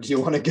 Dr. Horne. Do you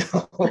want to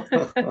go?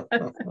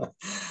 I've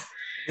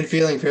been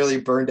feeling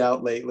fairly burned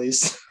out lately.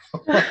 So.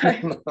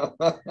 I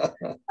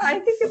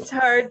think it's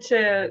hard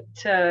to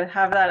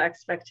have that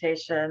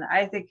expectation.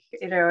 I think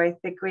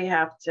we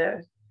have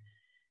to,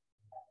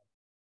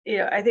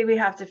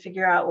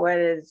 figure out what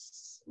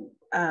is.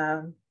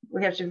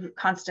 We have to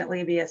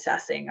constantly be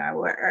assessing: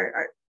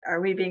 are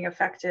we being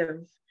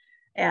effective,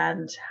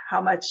 and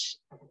how much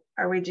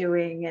are we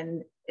doing,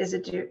 and is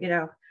it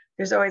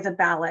there's always a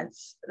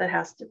balance that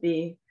has to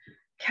be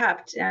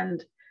kept,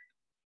 and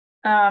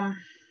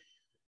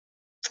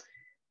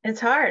it's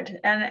hard.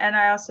 And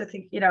I also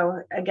think,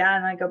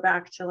 again, I go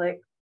back to like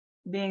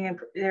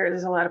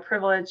there's a lot of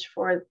privilege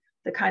for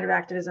the kind of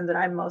activism that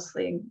I'm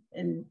mostly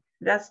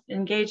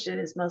engaged in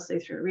is mostly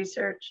through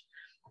research,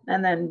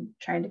 and then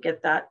trying to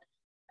get that,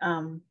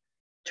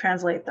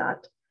 translate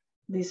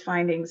these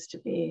findings to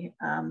be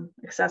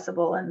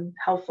accessible and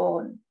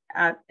helpful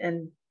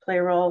and play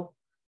a role.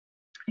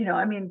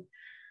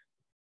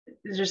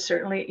 There's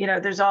certainly,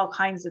 there's all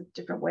kinds of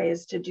different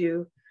ways to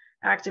do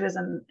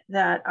activism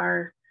that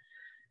are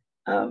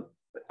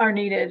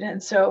needed.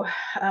 And so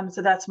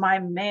that's my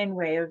main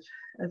way of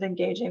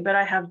engaging. But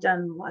I have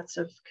done lots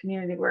of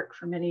community work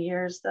for many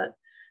years that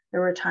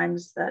there were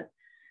times that,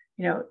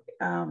 you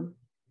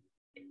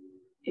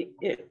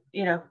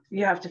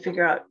have to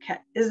figure out,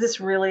 is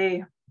this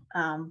really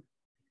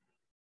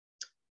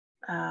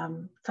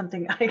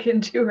something I can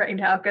do right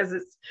now? Because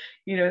it's,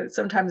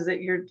 sometimes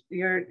that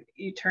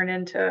you turn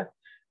into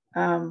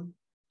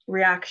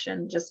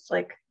reaction, just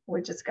like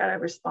we just got to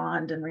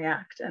respond and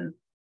react. And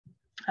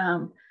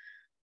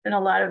a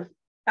lot of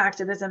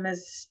activism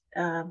is,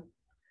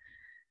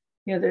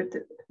 we have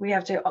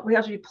to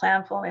be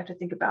planful, and we have to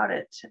think about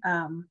it,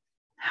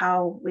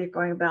 how we're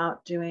going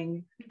about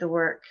doing the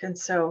work. And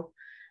so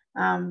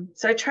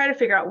I try to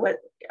figure out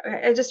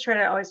I just try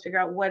to always figure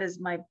out what is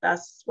my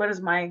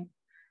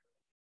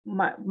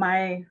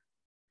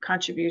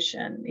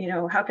contribution,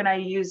 how can I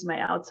use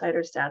my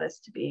outsider status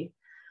to be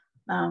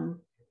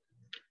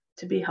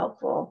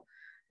helpful.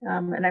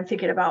 And I'm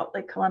thinking about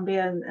like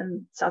Colombia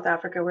and South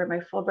Africa, where my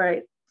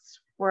Fulbrights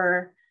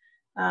were.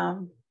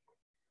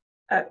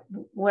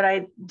 What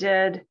I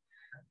did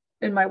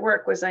in my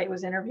work was I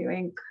was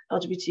interviewing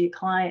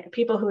LGBT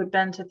people who had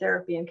been to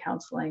therapy and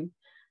counseling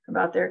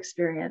about their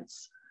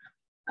experience.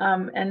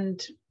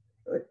 And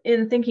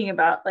in thinking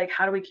about like,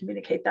 how do we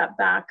communicate that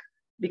back?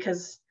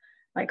 Because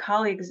my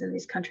colleagues in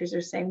these countries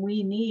are saying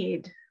we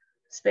need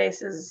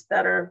spaces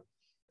that are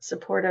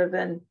supportive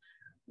and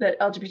that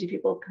LGBT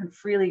people can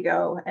freely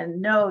go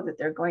and know that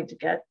they're going to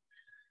get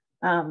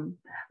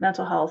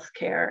mental health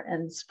care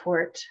and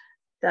support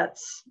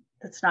that's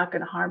not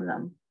going to harm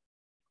them.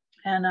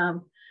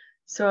 And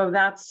so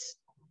that's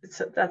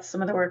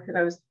some of the work that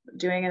I was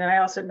doing. And then I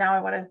also, now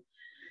I want to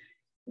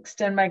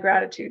extend my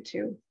gratitude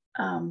to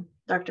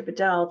Dr.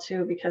 Biddell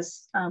too,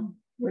 because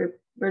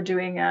we're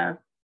doing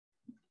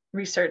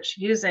research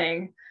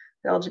using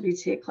the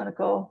LGBT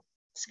clinical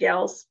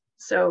scales.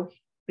 So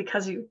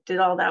because you did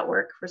all that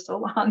work for so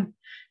long,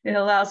 it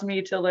allows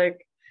me to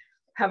like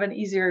have an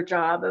easier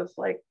job of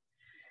like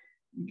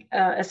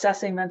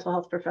assessing mental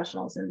health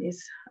professionals in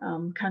these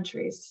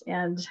countries,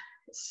 and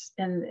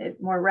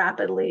it more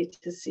rapidly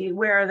to see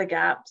where are the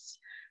gaps,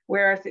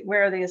 where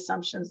are the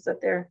assumptions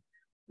that they're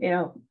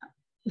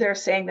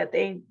saying that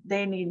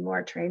they need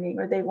more training,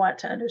 or they want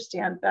to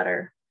understand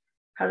better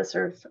how to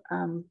serve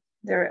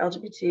their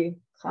LGBT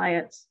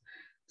clients.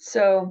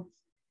 So,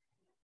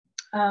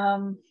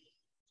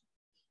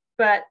 but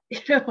back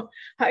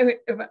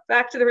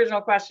to the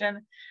original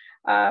question,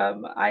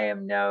 I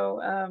am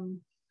no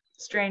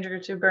stranger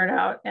to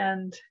burnout,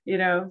 and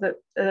that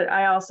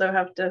I also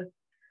have to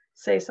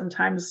say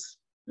sometimes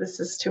this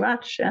is too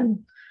much,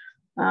 and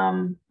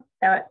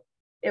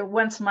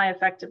once my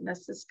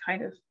effectiveness is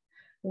kind of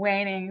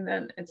waning,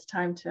 then it's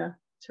time to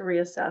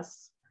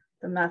reassess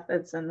the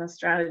methods and the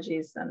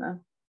strategies and the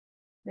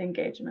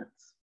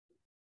engagements.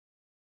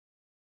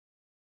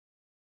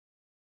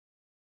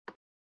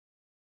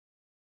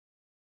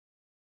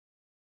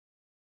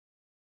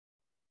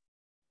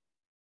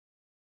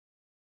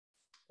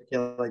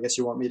 I guess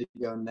you want me to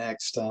go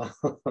next.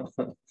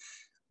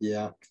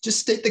 Yeah, just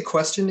state the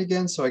question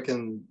again so I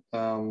can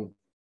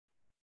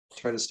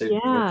try to stay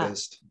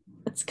focused.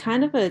 It's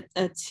kind of a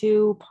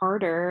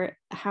two-parter.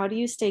 How do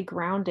you stay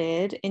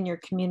grounded in your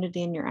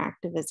community and your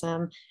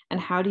activism, and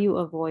how do you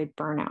avoid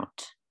burnout?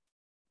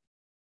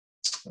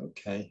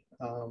 Okay.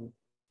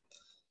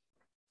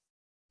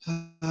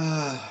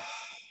 I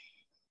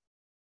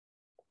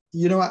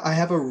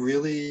have a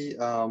really,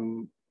 I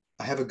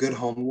have a good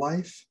home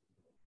life,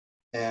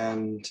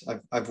 and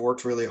I've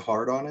worked really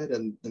hard on it,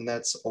 and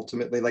that's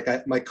ultimately like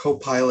my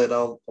co-pilot.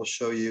 I'll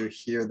show you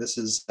here. This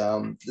is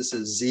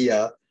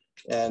Zia,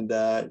 and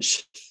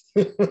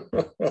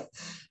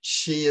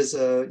she is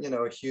a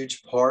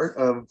huge part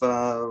of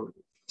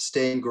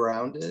staying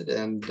grounded,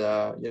 and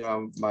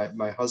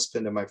my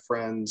husband and my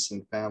friends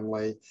and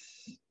family.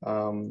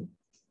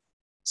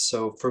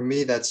 So for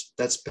me,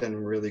 that's been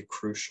really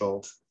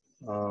crucial.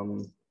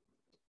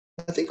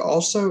 I think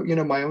also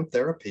my own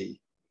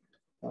therapy.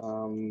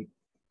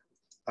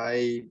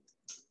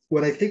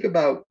 When I think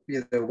about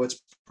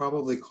what's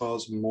probably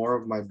caused more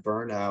of my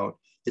burnout,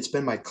 it's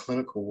been my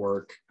clinical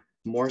work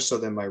more so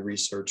than my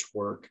research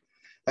work.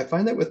 I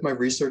find that with my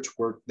research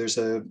work, there's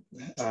a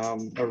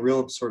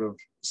real sort of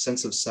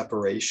sense of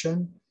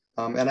separation,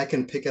 and I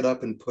can pick it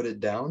up and put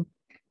it down.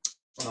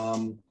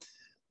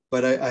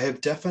 But I have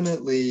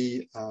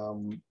definitely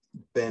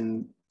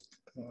been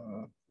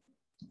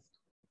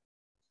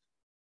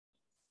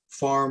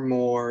far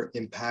more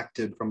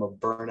impacted from a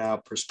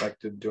burnout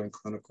perspective doing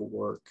clinical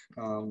work.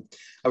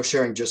 I was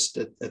sharing just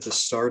at the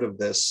start of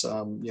this,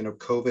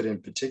 COVID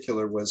in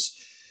particular was,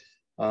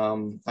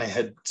 I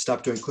had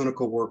stopped doing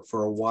clinical work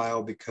for a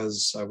while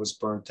because I was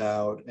burnt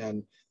out.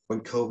 And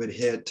when COVID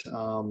hit,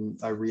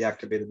 I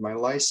reactivated my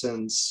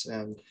license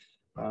and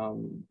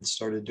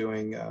started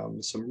doing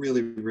some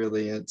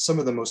really, some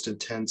of the most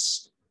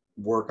intense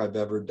work I've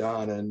ever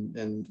done.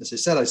 And as I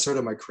said, I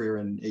started my career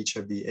in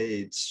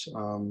HIV/AIDS.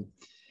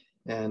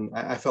 And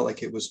I felt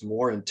like it was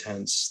more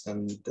intense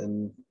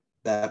than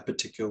that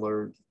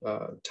particular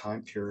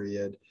time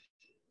period.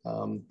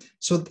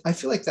 So I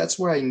feel like that's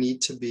where I need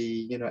to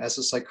be, as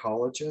a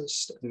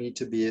psychologist. I need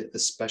to be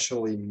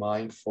especially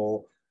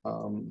mindful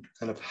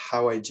kind of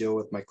how I deal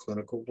with my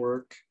clinical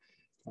work,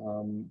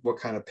 what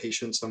kind of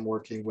patients I'm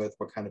working with,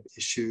 what kind of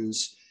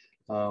issues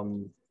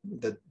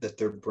that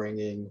they're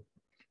bringing.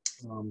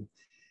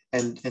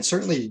 And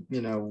certainly,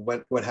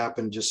 what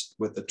happened just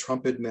with the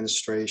Trump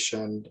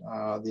administration,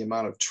 the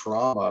amount of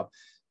trauma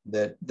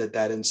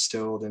that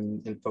instilled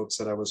in folks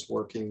that I was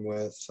working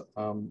with,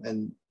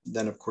 and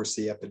then of course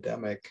the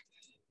epidemic.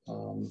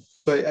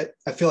 But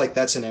I feel like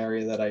that's an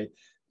area that I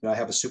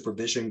have a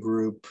supervision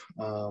group.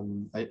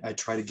 I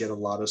try to get a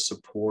lot of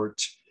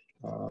support.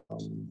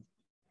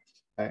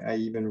 I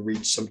even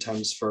reach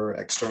sometimes for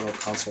external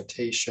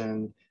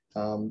consultation.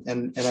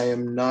 And I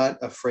am not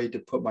afraid to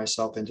put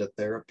myself into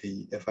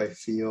therapy if I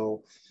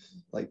feel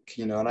like,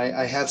 and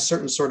I have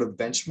certain sort of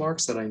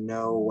benchmarks that I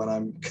know when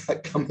I'm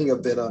coming a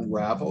bit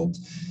unraveled.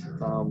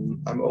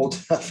 I'm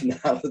old enough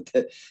now that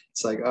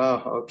it's like,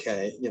 oh,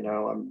 okay,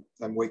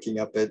 I'm waking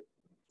up at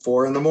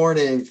 4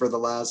 a.m. for the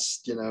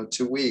last, 2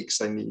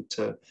 weeks. I need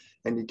to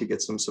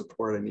get some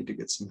support. I need to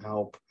get some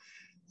help.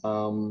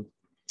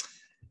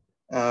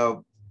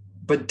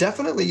 But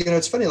definitely,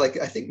 it's funny, like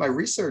I think my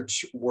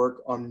research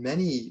work on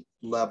many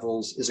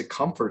levels is a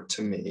comfort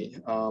to me.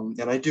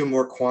 And I do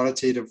more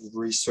quantitative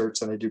research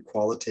than I do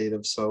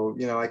qualitative. So,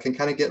 I can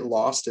kind of get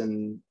lost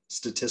in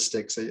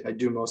statistics. I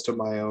do most of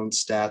my own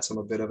stats. I'm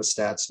a bit of a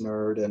stats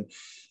nerd. And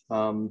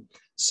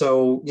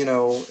So,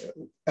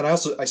 and I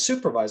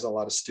supervise a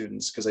lot of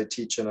students because I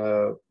teach in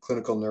a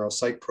clinical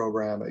neuropsych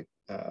program at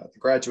the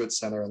graduate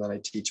center, and then I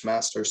teach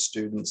master's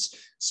students.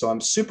 So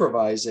I'm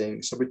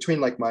supervising. So between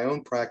like my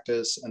own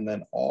practice and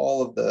then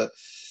all of the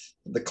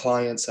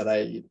clients that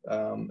I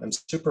am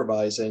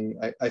supervising,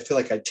 I feel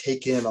like I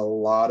take in a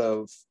lot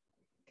of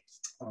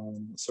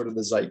sort of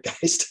the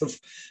zeitgeist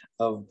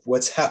of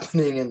what's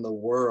happening in the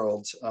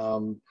world.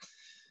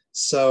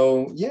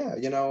 So yeah,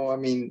 I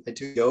mean, I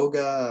do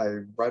yoga,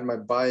 I ride my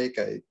bike,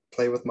 I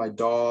play with my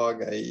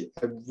dog. I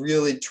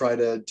really try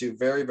to do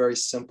very, very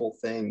simple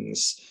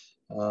things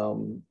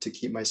to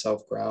keep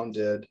myself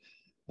grounded.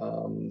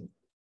 And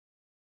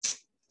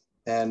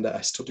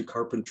I still do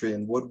carpentry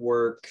and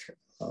woodwork.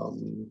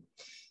 And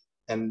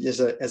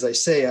as I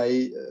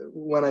say,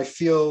 when I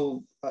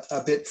feel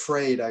a bit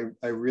frayed,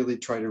 I really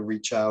try to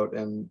reach out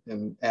and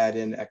add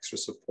in extra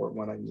support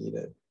when I need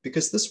it,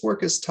 because this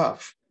work is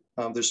tough.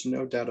 There's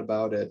no doubt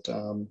about it.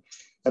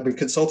 I've been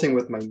consulting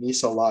with my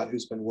niece a lot,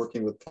 who's been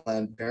working with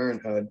Planned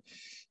Parenthood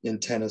in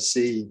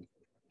Tennessee,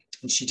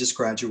 and she just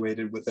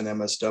graduated with an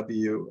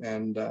MSW.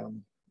 And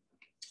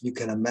you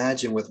can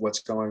imagine with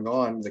what's going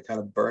on, the kind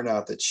of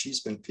burnout that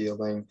she's been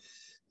feeling.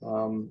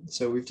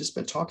 So we've just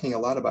been talking a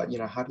lot about,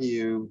 how do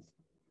you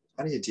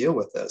deal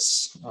with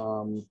this?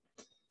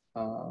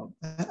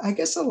 I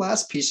guess the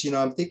last piece,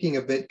 I'm thinking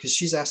a bit, because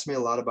she's asked me a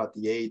lot about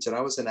the AIDS, and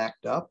I was in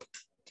ACT UP,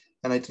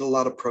 and I did a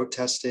lot of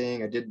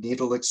protesting. I did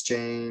needle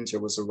exchange. I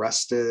was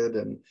arrested.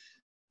 And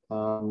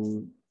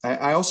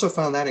I also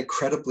found that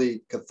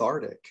incredibly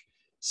cathartic.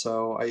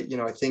 So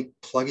I think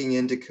plugging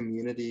into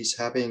communities,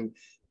 having,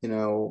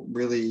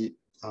 really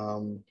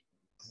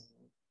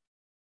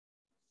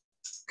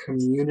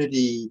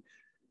community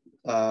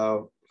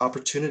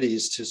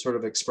opportunities to sort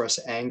of express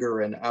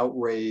anger and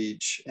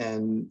outrage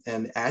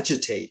and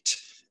agitate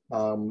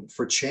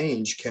for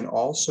change can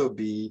also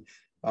be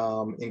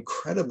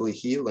incredibly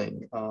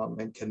healing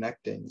and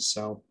connecting.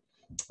 So,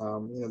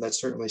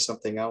 that's certainly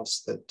something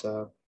else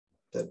that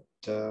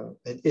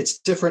it's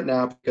different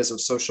now because of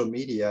social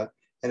media.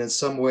 And in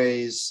some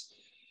ways,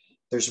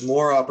 there's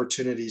more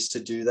opportunities to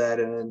do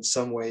that. And in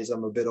some ways,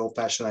 I'm a bit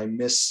old-fashioned. I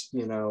miss,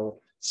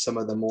 some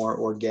of the more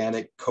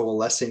organic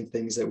coalescing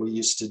things that we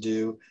used to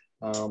do.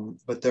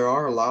 But there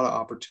are a lot of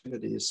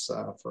opportunities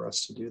for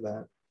us to do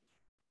that.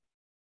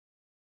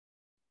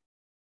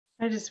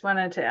 I just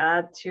wanted to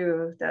add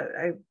to that.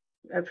 I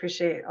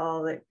appreciate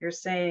all that you're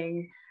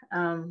saying,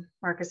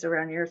 Marcus,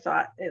 around your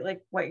thought,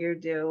 like what you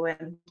do,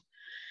 and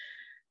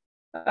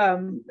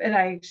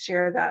I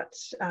share that.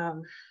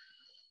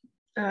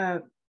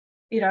 I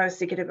was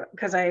thinking about,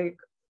 because I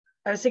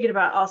was thinking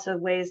about also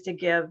ways to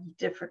give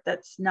different,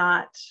 that's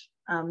not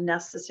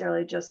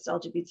necessarily just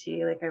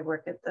LGBT. Like I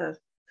work at the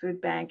food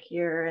bank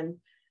here, and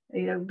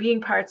being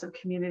parts of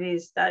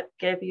communities that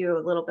give you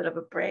a little bit of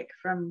a break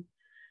from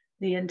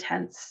the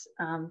intense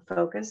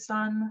focus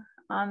on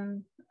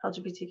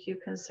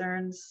LGBTQ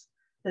concerns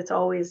that's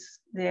always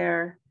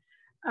there.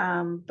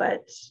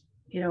 But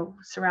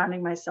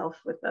surrounding myself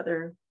with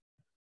other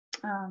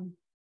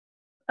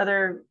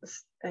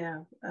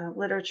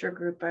literature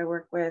group I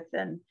work with,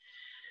 and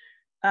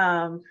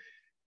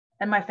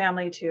my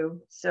family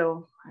too.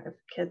 So I have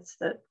kids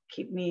that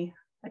keep me,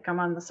 like I'm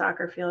on the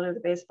soccer field or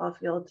the baseball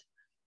field,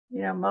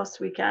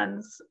 most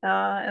weekends.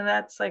 And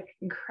that's like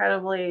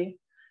incredibly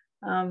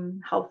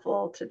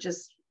helpful to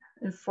just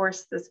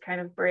enforce this kind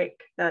of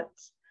break that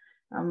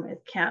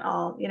it can't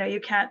all, you're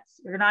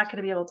not going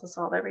to be able to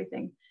solve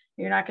everything.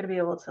 You're not going to be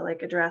able to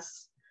like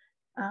address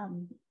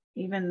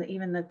even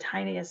the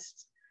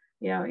tiniest,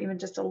 even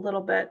just a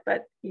little bit,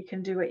 but you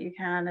can do what you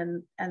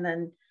can. And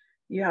then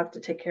you have to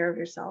take care of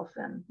yourself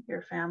and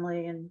your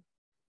family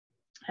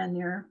and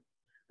your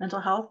mental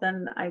health.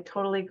 And I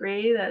totally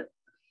agree that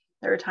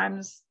there are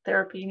times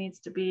therapy needs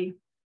to be,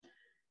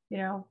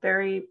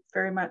 very,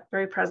 very much,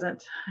 very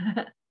present.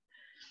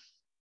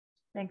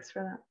 Thanks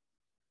for that.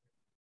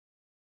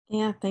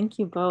 Yeah, thank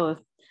you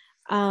both.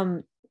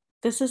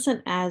 This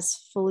isn't as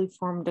fully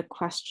formed a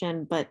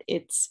question, but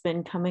it's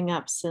been coming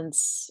up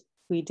since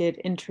we did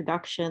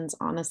introductions,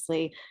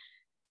 honestly.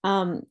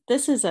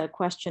 This is a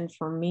question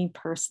for me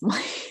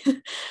personally.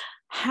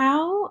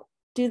 How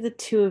do the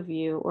two of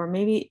you, or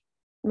maybe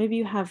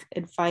you have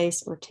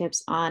advice or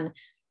tips on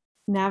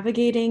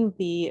navigating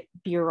the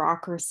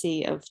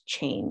bureaucracy of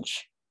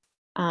change?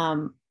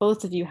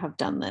 Both of you have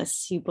done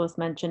this. You both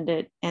mentioned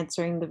it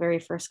answering the very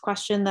first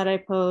question that I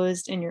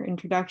posed in your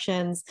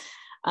introductions.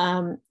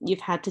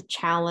 You've had to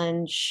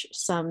challenge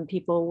some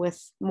people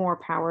with more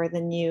power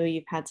than you.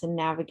 You've had to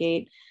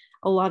navigate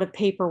a lot of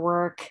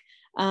paperwork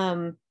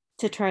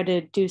to try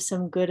to do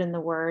some good in the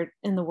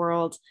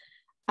world.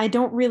 I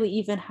don't really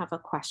even have a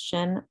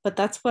question, but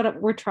that's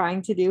what we're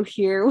trying to do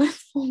here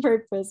with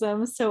Fulbright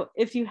Prism. So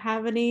if you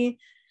have any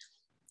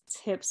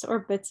tips or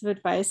bits of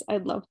advice,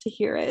 I'd love to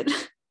hear it.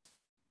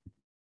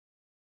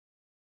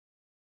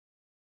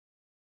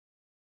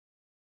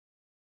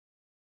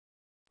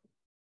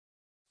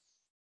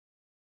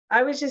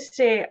 I would just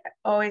say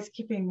always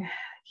keeping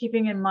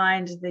in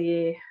mind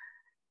the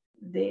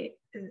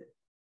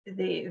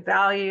the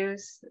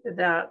values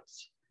that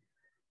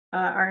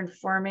are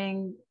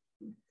informing,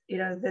 you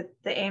know, the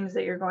aims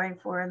that you're going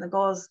for and the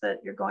goals that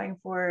you're going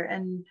for,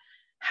 and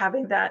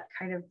having that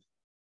kind of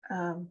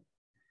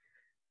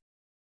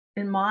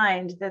in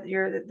mind that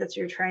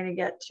you're trying to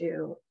get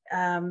to,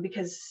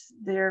 because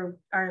there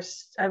are,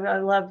 I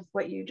love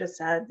what you just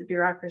said, the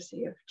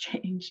bureaucracy of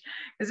change,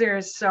 because there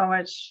is so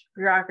much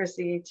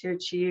bureaucracy to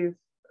achieve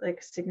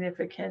like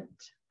significant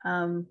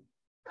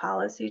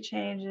policy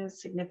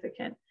changes,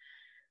 significant,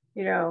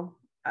 you know,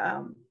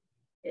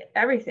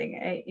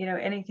 everything, you know,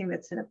 anything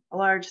that's in a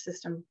large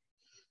system.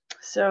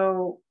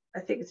 So I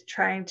think it's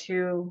trying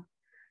to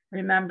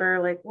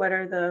remember, like, what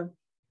are the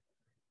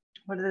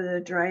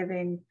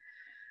driving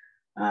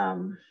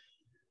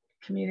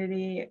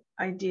community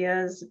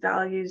ideas,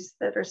 values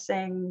that are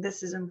saying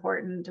this is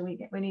important and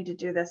we need to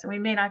do this, and we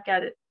may not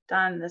get it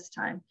done this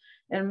time.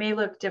 It may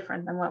look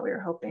different than what we were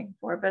hoping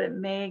for, but it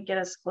may get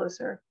us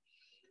closer,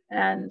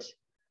 and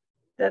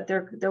that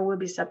there will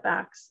be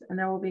setbacks, and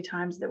there will be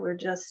times that we're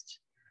just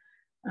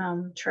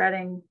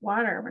treading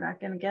water. We're not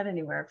going to get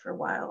anywhere for a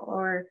while,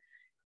 or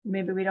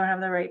maybe we don't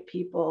have the right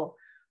people,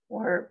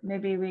 or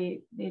maybe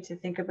we need to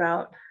think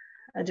about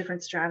a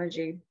different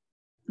strategy.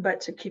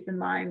 But to keep in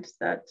mind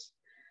that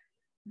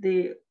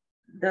the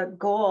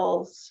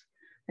goals,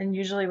 and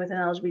usually within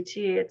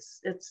LGBT,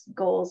 it's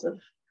goals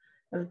of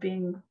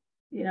being,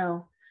 you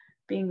know,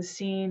 being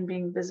seen,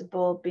 being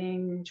visible,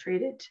 being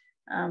treated,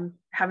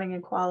 having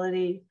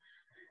equality,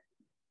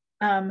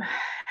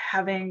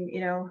 having,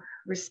 you know,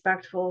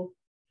 respectful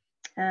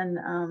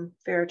and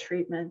fair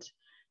treatment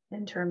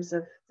in terms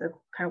of the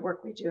kind of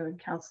work we do in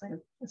counseling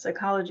and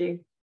psychology.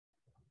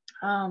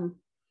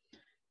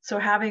 So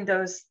having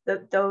those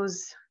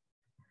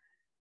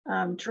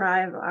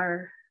drive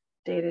our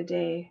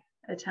day-to-day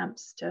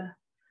attempts to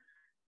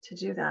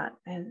do that,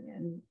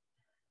 and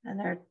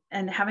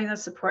having the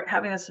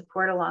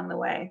support along the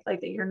way, like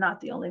that you're not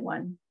the only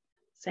one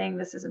saying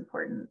this is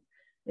important,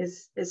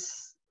 is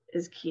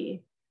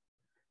key.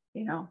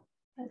 You know,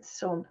 it's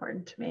so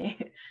important to me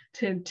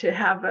to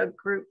have a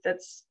group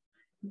that's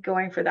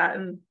going for that.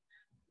 And,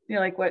 you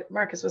know, like what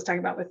Marcus was talking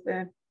about with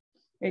the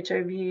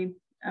HIV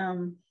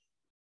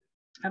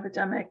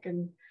epidemic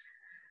and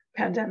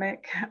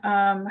pandemic,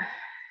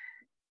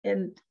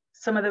 and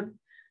some of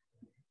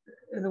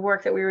the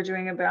work that we were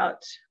doing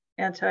about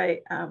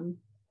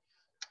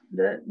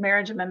the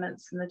marriage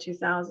amendments in the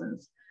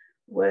 2000s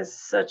was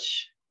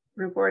such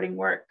rewarding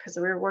work, because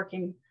we were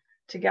working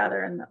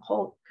together, and the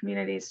whole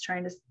community is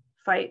trying to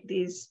fight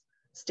these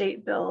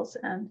state bills,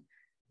 and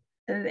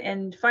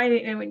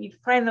finding, and when you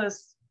find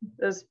those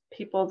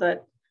people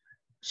that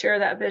share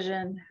that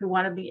vision, who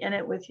want to be in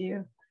it with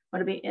you,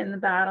 want to be in the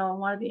battle,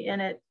 want to be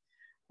in it,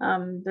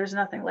 there's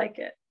nothing like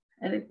it,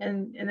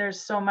 and there's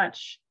so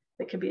much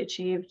that can be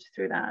achieved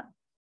through that.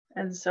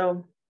 And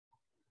so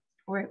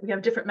we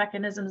have different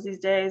mechanisms these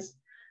days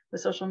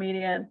with social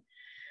media, and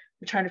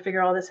we're trying to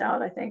figure all this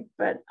out, I think.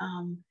 But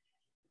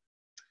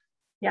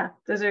yeah,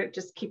 those are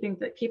just keeping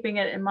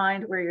it in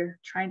mind where you're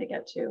trying to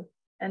get to,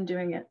 and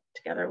doing it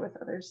together with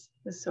others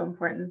is so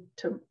important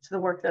to the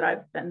work that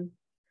I've been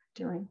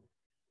doing.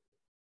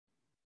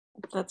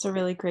 That's a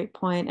really great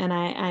point. And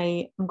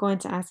I'm going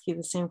to ask you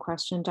the same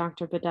question,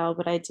 Dr. Biddell,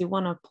 but I do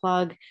want to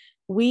plug,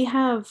 we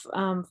have,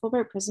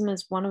 Fulbright Prism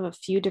is one of a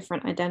few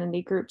different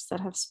identity groups that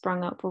have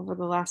sprung up over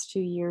the last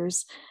few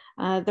years.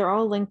 They're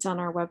all linked on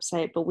our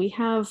website, but we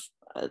have,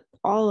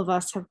 all of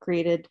us have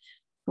created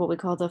what we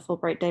call the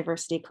Fulbright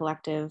Diversity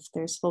Collective.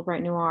 There's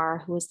Fulbright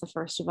Noir, who was the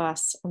first of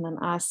us, and then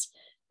us.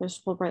 There's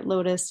Fulbright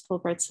Lotus,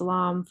 Fulbright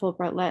Salam,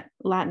 Fulbright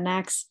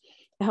Latinx.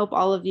 I hope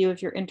all of you,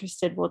 if you're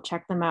interested, will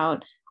check them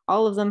out.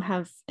 All of them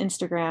have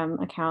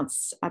Instagram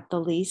accounts at the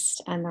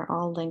least, and they're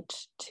all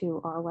linked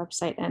to our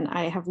website. And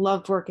I have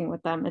loved working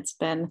with them.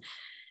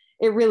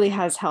 It really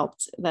has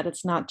helped that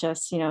it's not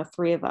just, you know,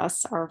 three of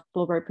us. Our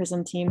Fulbright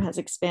Prism team has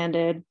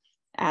expanded,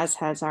 as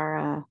has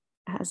our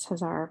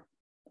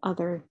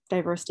other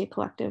diversity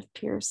collective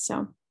peers.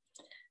 So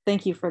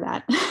thank you for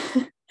that.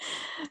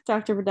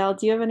 Dr. Biddell,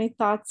 do you have any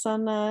thoughts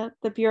on the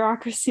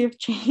bureaucracy of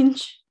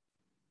change?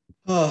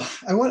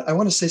 I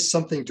want to say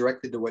something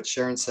directly to what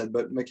Sharon said,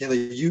 but Michaela,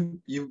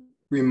 you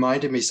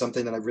reminded me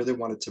something that I really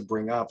wanted to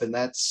bring up, and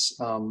that's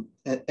and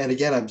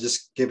again, I'm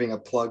just giving a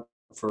plug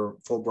for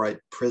Fulbright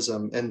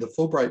Prism and the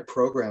Fulbright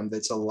program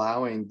that's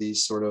allowing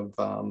these sort of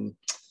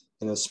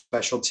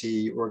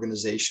specialty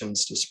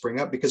organizations to spring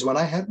up. Because when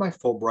I had my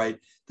Fulbright,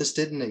 this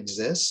didn't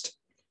exist,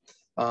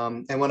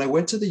 and when I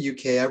went to the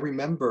UK, I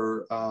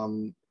remember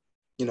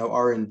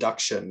our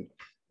induction,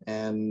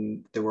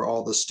 and there were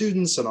all the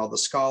students and all the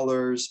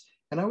scholars,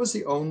 and I was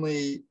the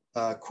only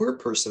queer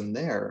person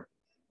there,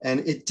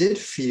 and it did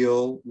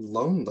feel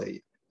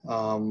lonely.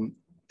 I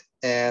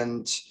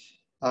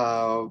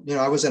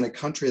was in a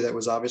country that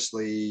was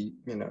obviously,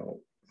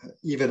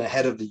 even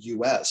ahead of the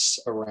US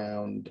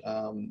around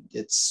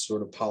its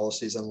sort of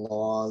policies and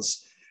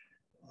laws.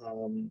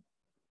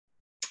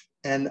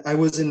 And I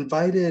was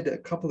invited a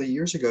couple of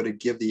years ago to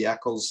give the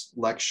Eccles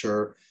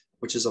lecture,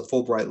 which is a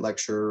Fulbright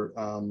lecture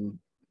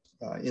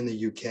in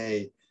the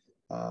UK.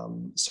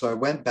 So I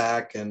went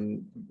back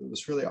and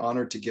was really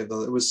honored to give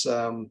it was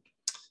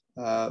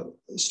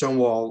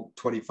Stonewall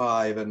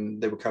 25,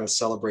 and they were kind of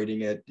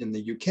celebrating it in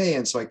the UK.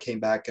 And so I came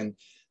back and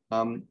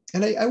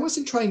I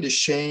wasn't trying to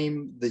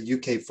shame the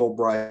UK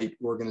Fulbright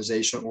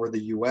organization or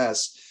the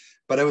US,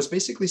 but I was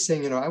basically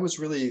saying, I was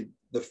really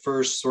the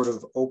first sort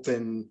of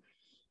open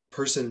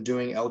person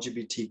doing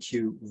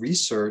LGBTQ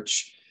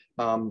research.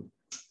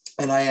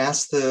 And I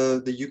asked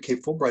the UK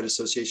Fulbright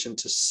Association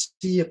to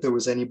see if there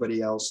was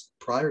anybody else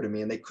prior to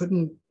me, and they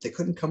couldn't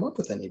come up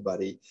with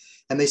anybody.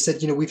 And they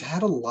said, we've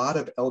had a lot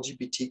of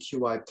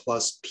LGBTQI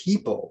plus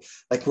people,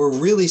 like we're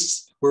really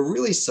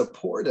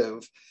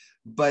supportive,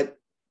 but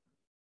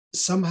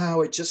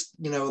somehow it just,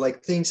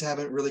 like things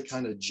haven't really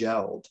kind of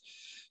gelled.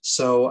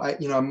 So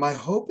my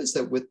hope is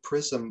that with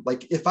Prism,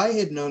 like if I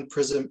had known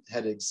Prism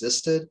had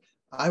existed,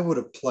 I would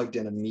have plugged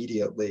in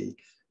immediately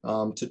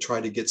to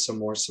try to get some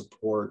more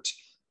support.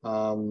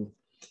 And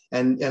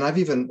I've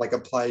even like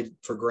applied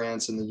for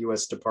grants in the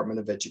US Department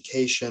of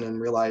Education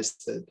and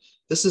realized that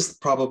this is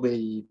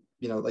probably,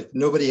 like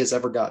nobody has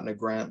ever gotten a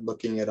grant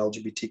looking at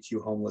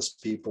LGBTQ homeless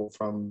people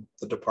from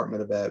the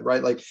Department of Ed,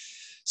 right? Like,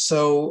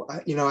 so,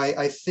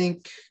 I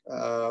think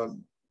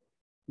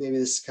maybe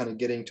this is kind of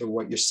getting to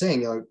what you're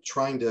saying,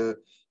 trying to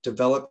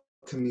develop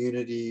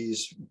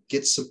communities,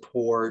 get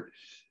support,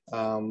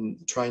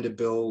 trying to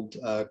build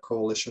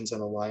coalitions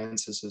and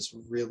alliances is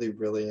really,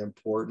 really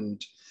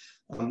important.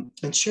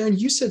 And Sharon,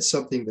 you said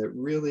something that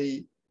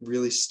really,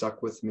 really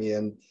stuck with me.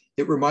 And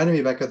it reminded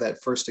me back of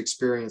that first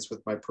experience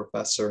with my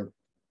professor.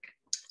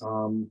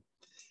 And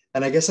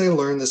I guess I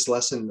learned this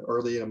lesson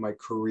early in my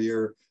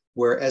career,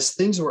 where as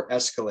things were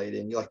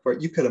escalating, like where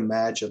you could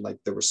imagine, like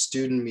there were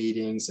student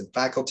meetings and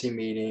faculty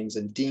meetings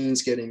and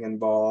deans getting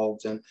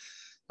involved. And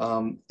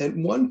at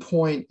one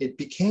point, it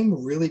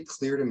became really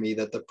clear to me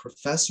that the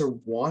professor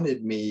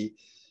wanted me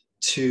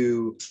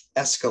to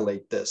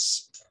escalate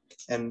this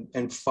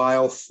and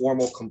file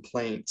formal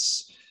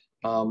complaints.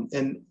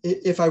 And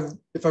if I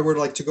were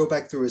like to go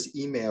back through his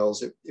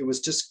emails, it was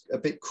just a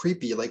bit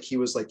creepy. Like he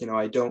was like,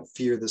 I don't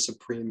fear the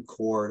Supreme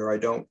Court, or I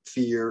don't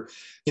fear,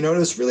 it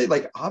was really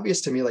like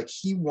obvious to me, like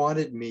he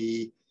wanted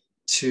me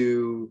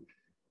to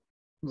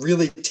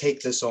really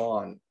take this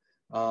on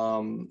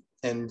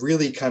and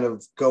really kind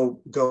of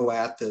go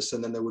at this.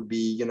 And then there would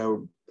be,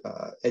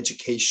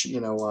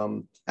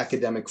 education,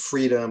 academic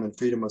freedom and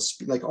freedom of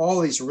speech, like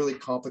all these really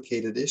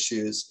complicated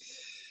issues.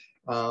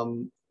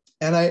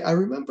 And I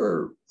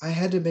remember I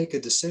had to make a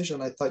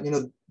decision. I thought,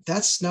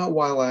 that's not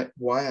why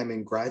I'm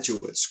in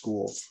graduate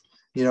school.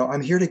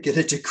 I'm here to get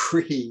a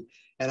degree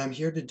and I'm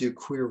here to do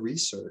queer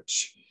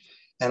research.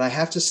 And I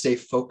have to stay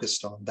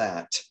focused on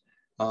that.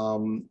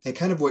 And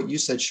kind of what you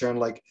said, Sharon,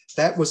 like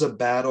that was a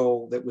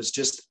battle that was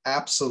just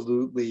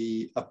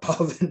absolutely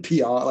above and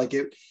beyond. Like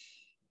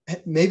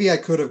maybe I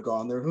could have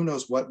gone there. Who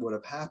knows what would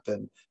have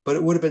happened, but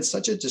it would have been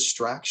such a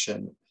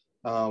distraction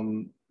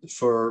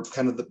for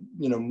kind of the,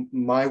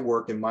 my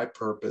work and my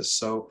purpose.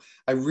 So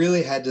I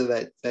really had to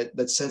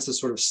that sense of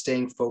sort of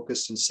staying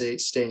focused and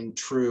staying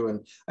true.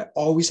 And I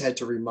always had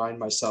to remind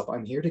myself,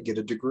 I'm here to get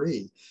a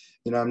degree.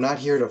 I'm not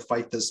here to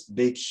fight this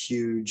big,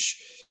 huge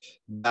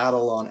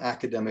battle on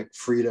academic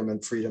freedom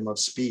and freedom of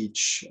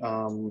speech.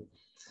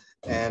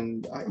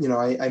 And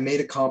I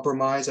made a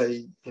compromise.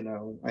 I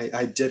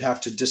did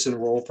have to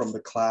disenroll from the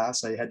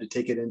class. I had to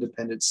take an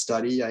independent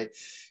study.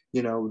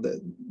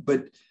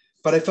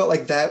 But I felt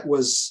like that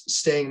was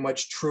staying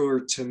much truer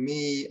to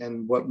me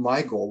and what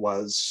my goal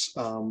was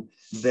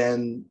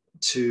than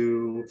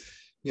to,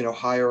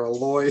 hire a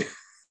lawyer,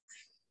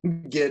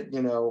 get,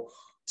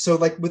 so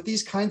like with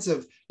these kinds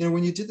of,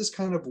 when you do this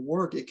kind of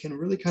work, it can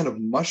really kind of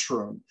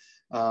mushroom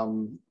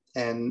and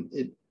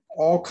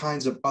all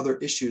kinds of other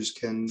issues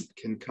can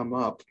come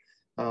up.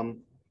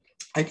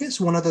 I guess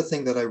one other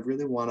thing that I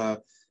really want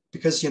to,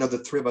 because, the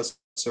three of us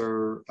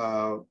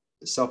are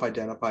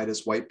self-identified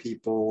as white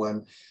people,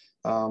 and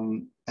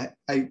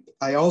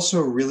I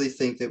also really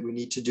think that we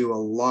need to do a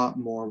lot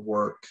more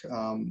work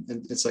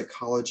in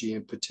psychology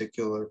in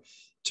particular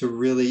to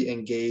really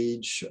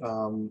engage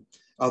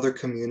other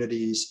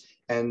communities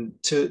and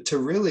to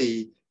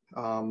really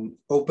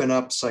open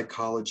up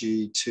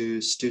psychology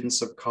to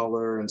students of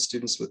color and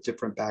students with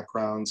different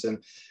backgrounds.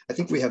 And I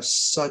think we have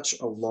such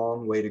a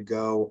long way to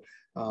go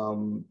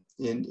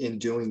in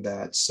doing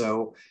that.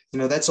 So,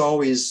 that's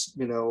always,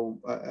 when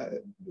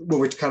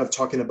we're kind of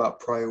talking about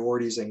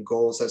priorities and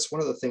goals, that's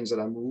one of the things that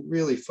I'm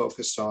really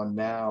focused on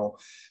now.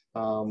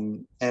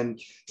 And,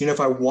 if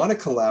I want to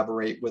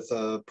collaborate with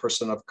a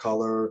person of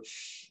color,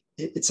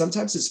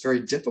 sometimes it's very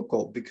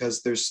difficult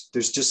because there's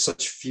just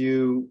such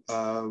few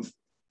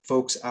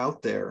folks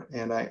out there.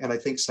 And I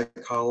think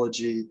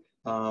psychology,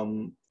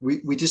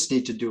 we just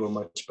need to do a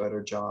much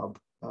better job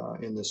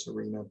in this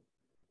arena.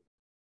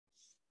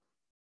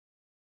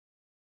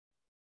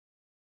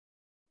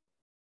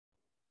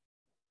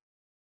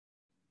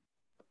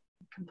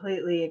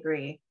 Completely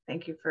agree.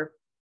 Thank you for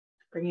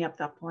bringing up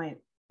that point,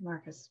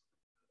 Marcus.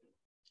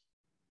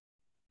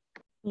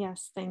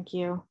 Yes, thank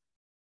you.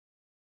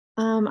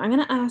 I'm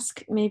going to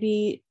ask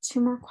maybe 2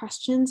 more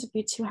questions if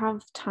you two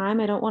have time.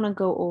 I don't want to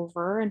go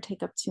over and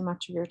take up too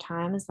much of your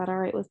time. Is that all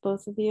right with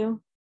both of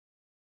you?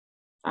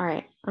 All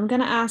right, I'm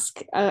going to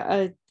ask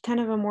a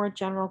kind of a more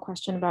general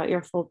question about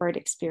your Fulbright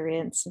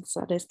experience, since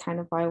that is kind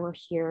of why we're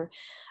here.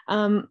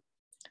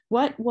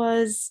 What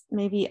was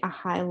maybe a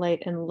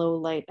highlight and low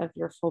light of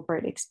your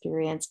Fulbright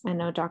experience? I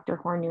know Dr.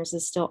 Horne, yours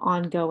is still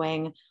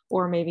ongoing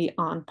or maybe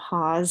on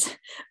pause,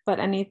 but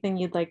anything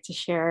you'd like to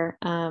share,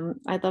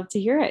 I'd love to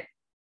hear it.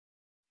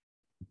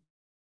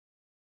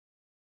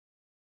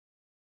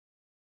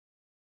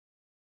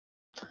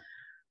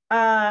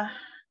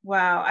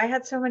 Wow, I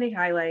had so many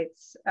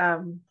highlights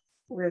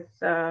with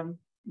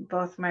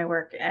both my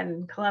work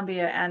in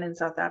Colombia and in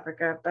South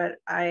Africa, but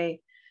I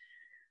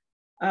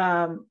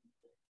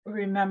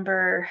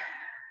remember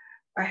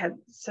I had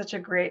such a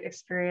great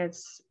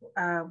experience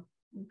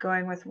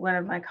going with one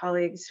of my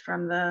colleagues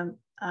from the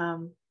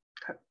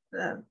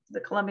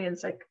Colombian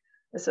Psych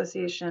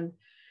Association.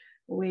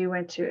 We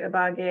went to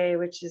Ibagué,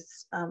 which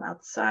is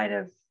outside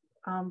of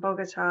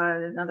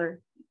Bogota,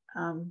 another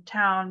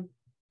town.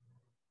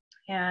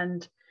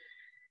 And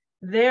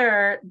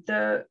there,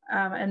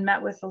 and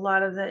met with a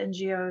lot of the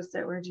NGOs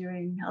that were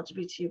doing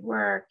LGBT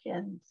work,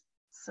 and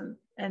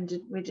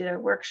we did a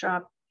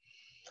workshop.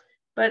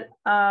 But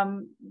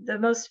the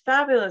most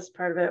fabulous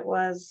part of it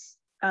was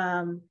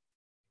the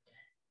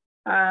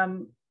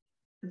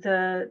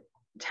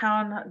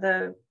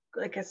town,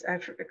 I guess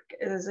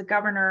it was the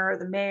governor or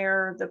the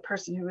mayor, the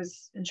person who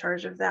was in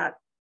charge of that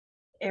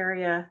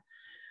area,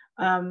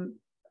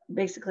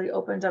 basically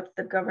opened up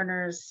the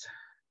governor's,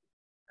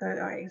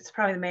 it's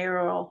probably the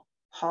mayoral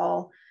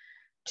hall,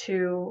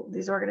 to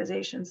these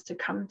organizations to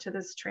come to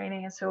this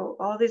training. And so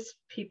all these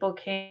people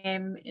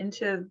came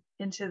into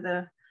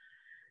the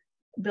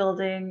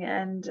building,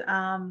 and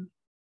I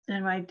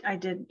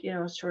did,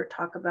 a short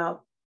talk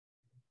about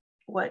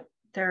what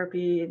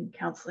therapy and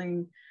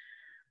counseling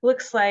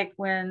looks like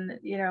when,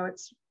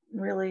 it's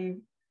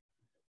really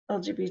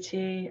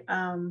LGBT,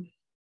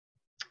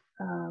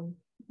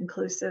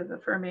 inclusive,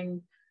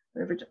 affirming,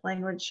 whatever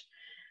language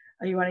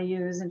you want to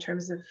use in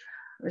terms of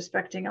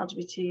respecting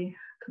LGBT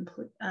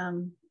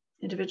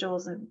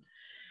individuals.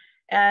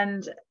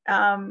 And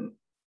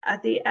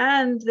at the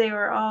end, they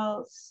were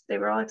all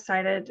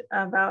excited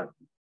about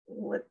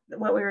what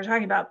we were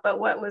talking about. But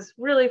what was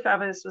really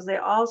fabulous was they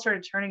all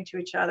started turning to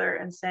each other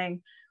and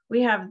saying,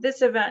 "We have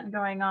this event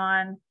going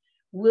on.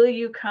 Will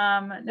you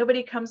come?"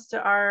 Nobody comes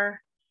to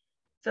our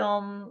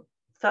film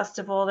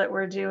festival that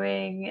we're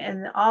doing.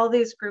 And all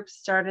these groups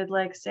started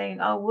like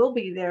saying, "Oh, we'll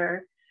be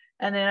there."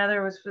 And then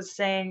another was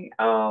saying,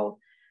 "Oh,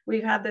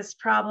 we've had this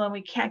problem.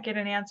 We can't get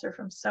an answer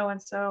from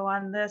so-and-so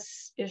on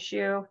this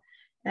issue."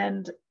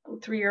 And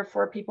 3 or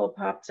 4 people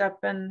popped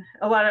up, and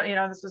a lot of,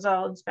 this was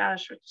all in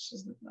Spanish, which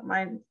is,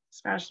 my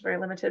Spanish is very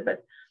limited,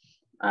 but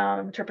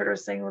interpreter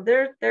was saying, "Well,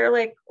 they're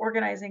like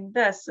organizing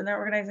this and they're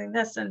organizing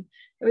this." And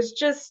it was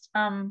just,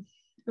 it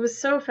was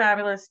so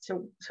fabulous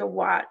to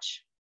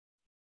watch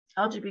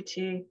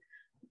LGBT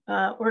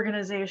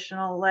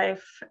organizational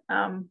life,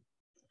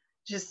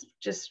 just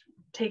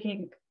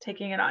taking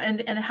it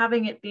on, and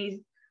having it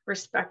be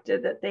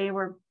respected that they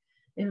were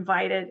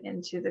invited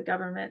into the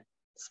government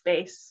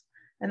space.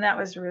 And that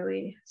was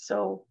really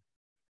so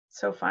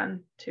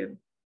fun to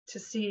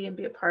see and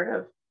be a part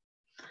of.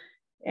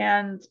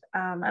 And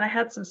I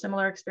had some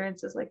similar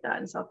experiences like that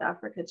in South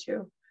Africa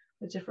too,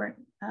 with different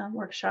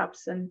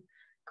workshops and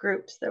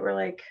groups that were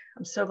like,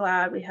 "I'm so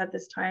glad we had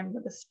this time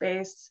with the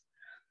space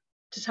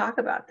to talk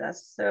about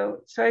this."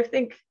 So I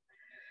think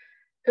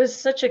it was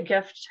such a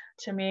gift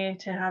to me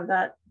to have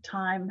that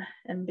time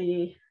and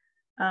be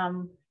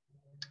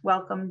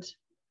welcomed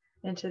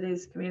into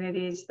these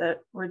communities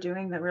that were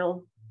doing the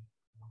real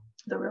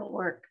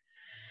work.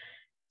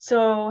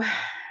 So,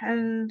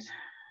 and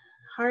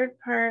hard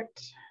part,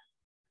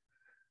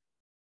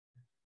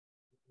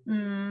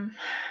 the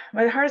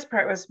hardest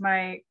part was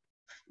my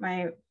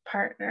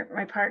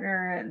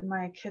partner and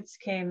my kids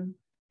came,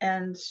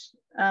 and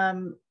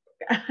and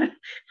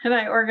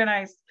I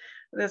organized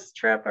this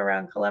trip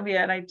around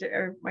Colombia,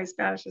 and my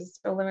Spanish is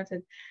so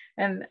limited,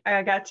 and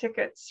I got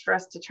tickets for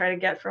us to try to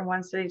get from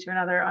one city to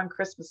another on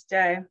Christmas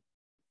Day.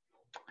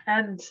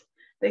 And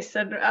they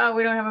said, "Oh,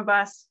 we don't have a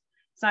bus.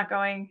 It's not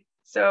going."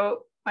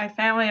 So my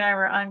family and I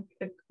were on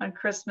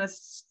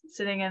Christmas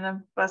sitting in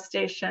a bus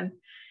station,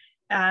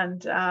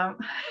 and my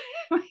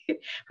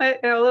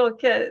little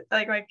kid,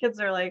 like my kids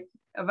are like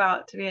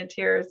about to be in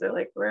tears. They're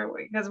like, "Where are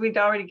we?" Because we'd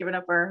already given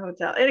up our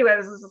hotel. Anyway,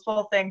 this is this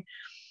whole thing.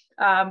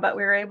 But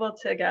we were able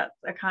to get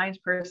a kind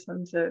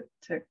person to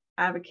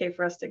advocate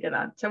for us to get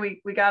on. So we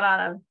got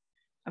on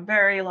a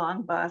very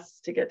long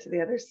bus to get to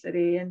the other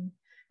city, and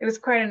it was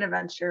quite an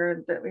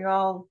adventure. But we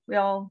all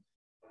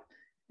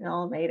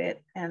made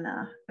it, and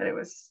but that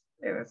was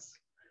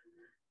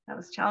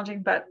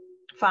challenging, but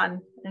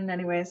fun in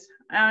many ways.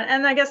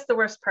 And I guess the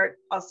worst part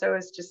also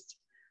is just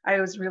I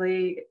was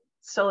really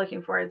so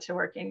looking forward to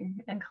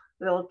working in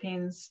the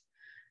Philippines,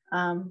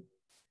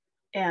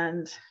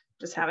 and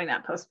just having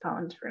that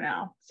postponed for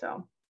now.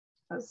 So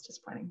that was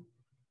disappointing.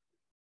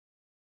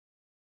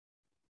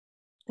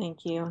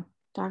 Thank you.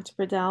 Dr.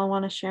 Biddell,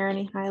 want to share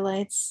any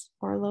highlights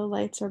or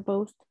lowlights or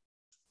both?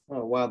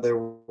 Oh, wow, there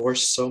were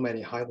so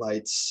many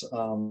highlights.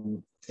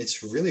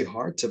 It's really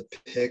hard to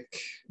pick,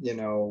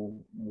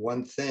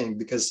 one thing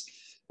because,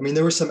 I mean,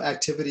 there were some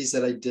activities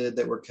that I did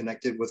that were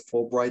connected with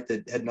Fulbright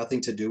that had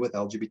nothing to do with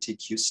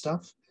LGBTQ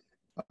stuff,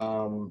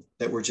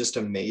 that were just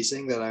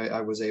amazing that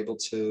I was able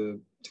to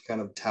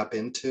kind of tap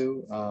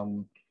into.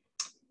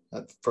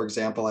 For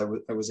example,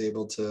 I was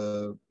able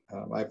to,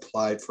 I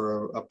applied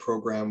for a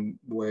program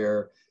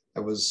where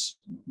I was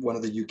one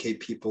of the UK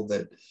people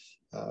that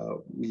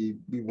we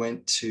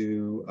went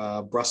to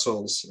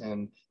Brussels,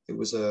 and it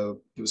was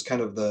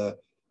kind of the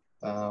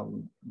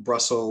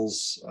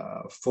Brussels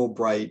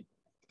Fulbright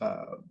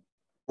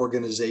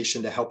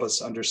organization to help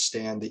us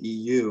understand the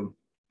EU.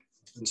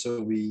 And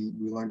so we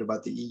learned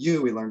about the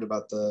EU, we learned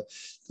about the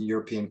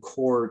European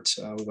Court,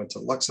 we went to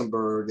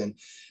Luxembourg, and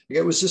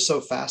it was just so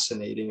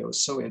fascinating. It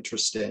was so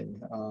interesting.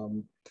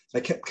 I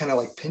kept kind of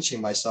like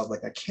pinching myself,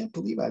 like, I can't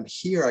believe I'm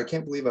here. I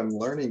can't believe I'm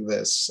learning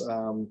this.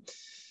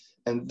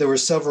 And there were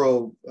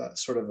several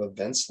sort of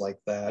events like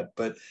that.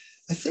 But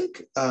I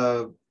think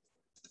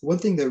one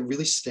thing that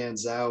really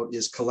stands out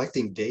is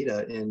collecting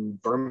data in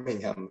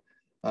Birmingham,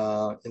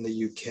 in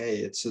the UK.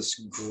 It's this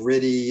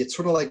gritty, it's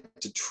sort of like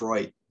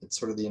Detroit. It's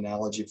sort of the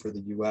analogy for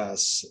the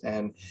US.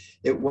 And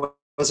it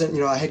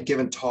wasn't, I had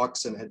given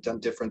talks and had done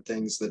different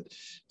things that,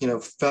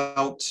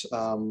 felt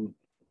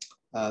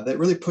that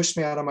really pushed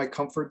me out of my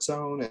comfort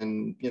zone,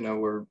 and,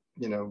 were,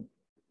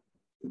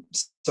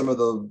 some of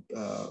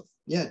the,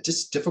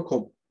 just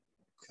difficult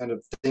kind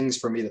of things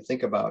for me to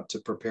think about to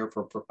prepare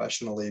for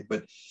professionally.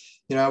 But,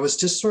 I was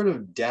just sort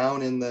of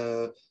down in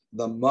the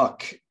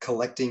muck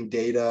collecting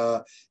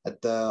data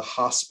at the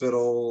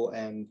hospital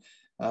and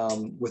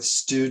with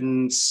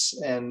students.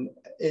 And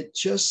it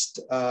just,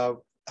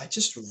 I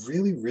just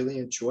really, really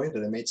enjoyed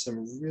it. I made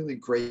some really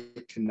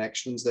great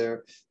connections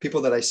there.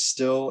 People that I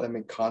still am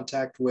in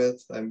contact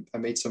with. I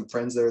made some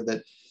friends there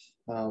that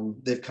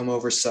they've come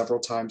over several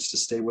times to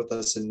stay with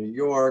us in New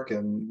York,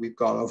 and we've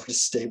gone over to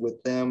stay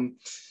with them.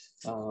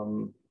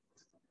 And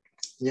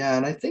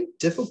I think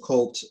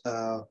difficult,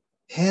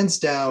 hands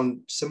down,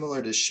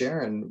 similar to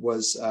Sharon,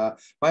 was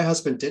my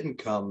husband didn't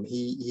come.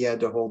 He had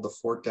to hold the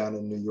fort down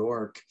in New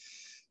York.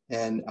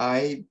 And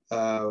I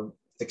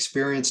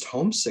experienced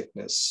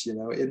homesickness,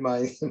 in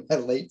my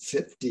late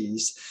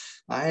 50s.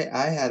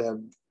 I had a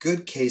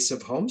good case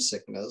of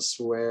homesickness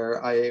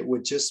where I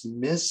would just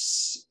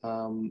miss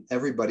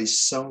everybody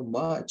so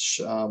much.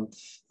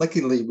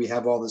 Luckily, we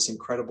have all this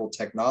incredible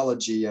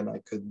technology, and I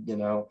could,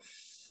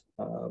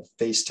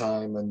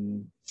 FaceTime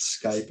and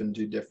Skype and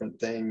do different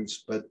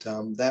things. But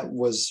that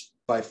was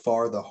by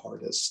far the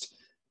hardest,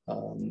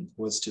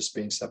 was just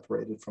being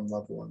separated from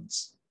loved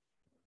ones.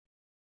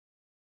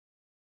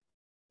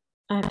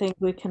 I think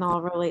we can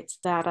all relate to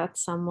that at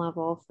some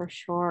level for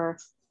sure.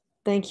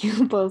 Thank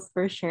you both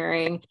for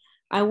sharing.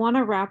 I want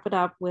to wrap it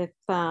up with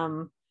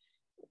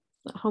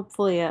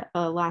hopefully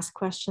a last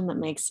question that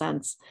makes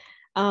sense.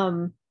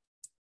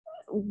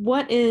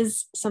 What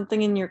is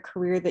something in your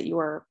career that you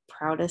are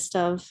proudest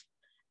of?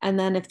 And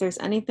then if there's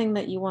anything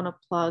that you want to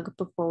plug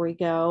before we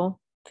go,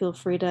 feel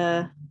free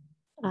to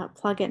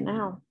plug it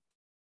now.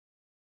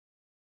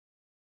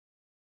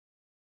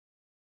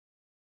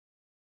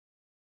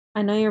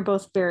 I know you're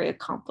both very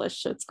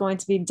accomplished, so it's going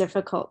to be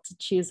difficult to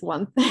choose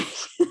one thing.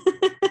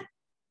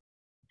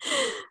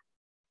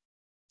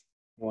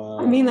 Wow.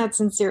 I mean that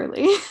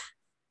sincerely.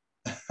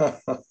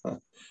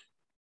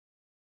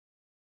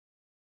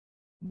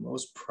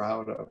 Most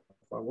proud of?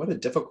 Wow, what a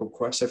difficult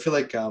question. I feel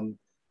like I'm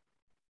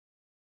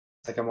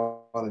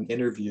on an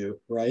interview,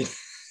 right?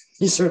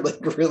 These are like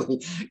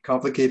really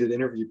complicated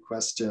interview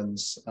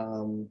questions.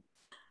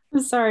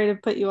 I'm sorry to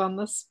put you on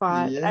the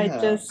spot.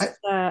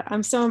 Yeah,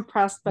 I'm so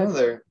impressed by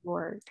your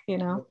work,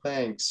 Well,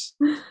 thanks.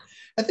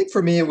 I think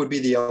for me, it would be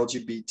the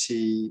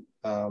LGBT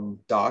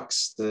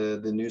docs,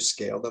 the new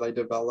scale that I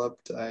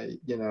developed. I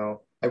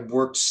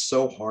worked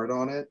so hard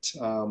on it,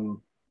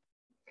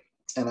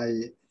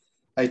 and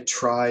I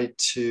try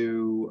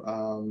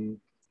to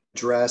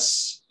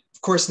address.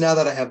 Of course, now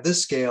that I have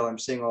this scale, I'm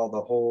seeing all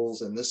the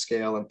holes in this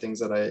scale and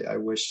things that I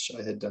wish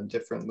I had done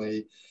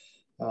differently.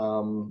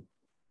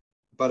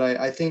 But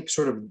I think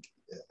sort of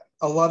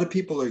a lot of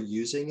people are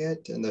using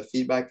it, and the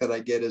feedback that I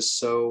get is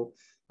so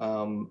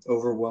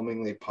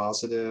overwhelmingly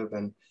positive.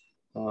 And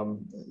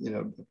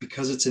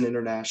because it's an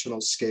international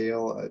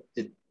scale,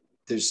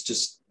 there's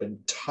just been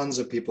tons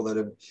of people that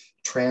have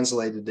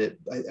translated it.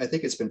 I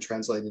think it's been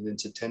translated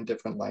into 10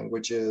 different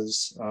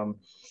languages.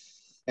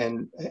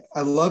 And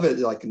I love it.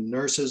 Like,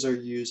 nurses are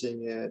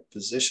using it,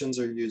 physicians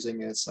are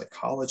using it,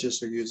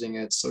 psychologists are using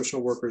it,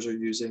 social workers are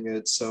using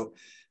it. So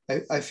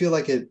I feel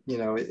like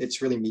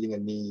it's really meeting a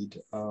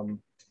need. And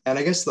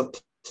I guess the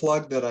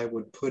plug that I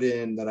would put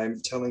in, that I'm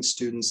telling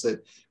students,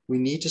 that we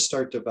need to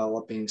start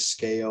developing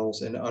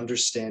scales and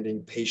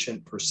understanding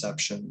patient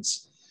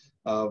perceptions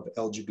of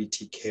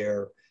LGBT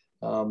care.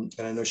 And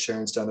I know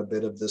Sharon's done a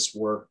bit of this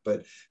work,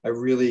 but I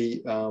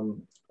really,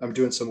 I'm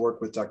doing some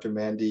work with Dr.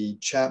 Mandy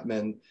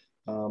Chapman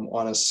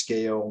on a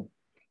scale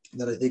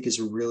that I think is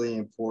really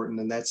important.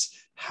 And that's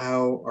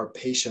how are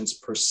patients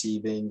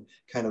perceiving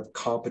kind of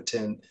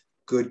competent,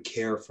 good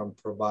care from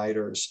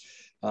providers.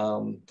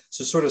 So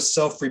sort of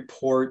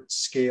self-report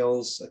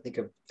scales, I think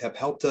have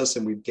helped us,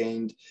 and we've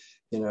gained,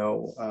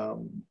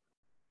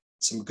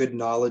 some good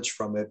knowledge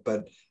from it.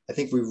 But I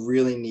think we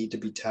really need to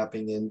be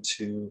tapping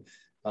into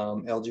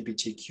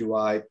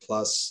LGBTQI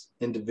plus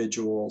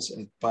individuals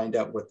and find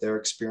out what their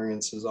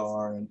experiences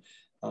are,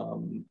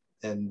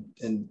 and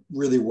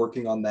really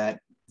working on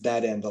that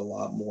end a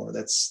lot more.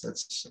 That's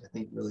I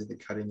think really the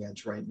cutting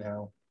edge right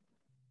now.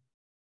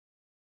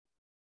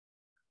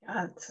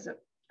 Yeah,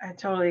 I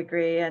totally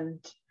agree, and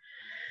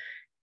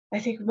I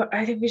think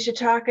we should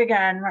talk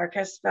again,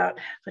 Marcus, about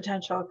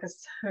potential,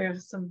 because we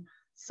have some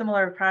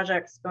similar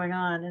projects going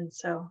on, and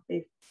so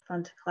it'd be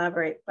fun to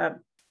collaborate. But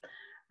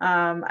the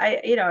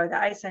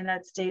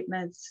ISINET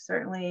statements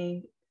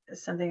certainly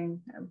is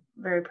something I'm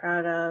very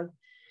proud of.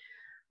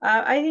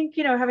 I think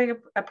having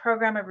a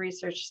program of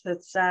research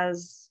that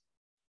says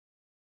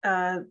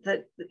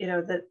that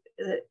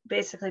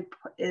basically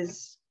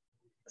is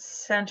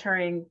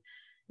centering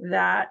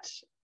that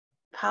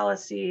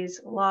policies,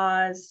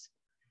 laws,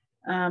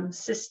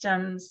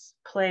 systems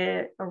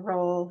play a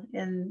role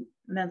in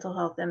mental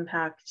health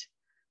impact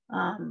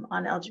on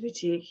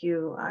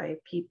LGBTQI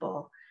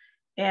people,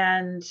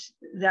 and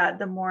that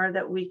the more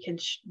that we can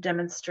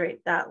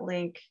demonstrate that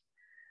link,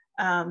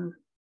 the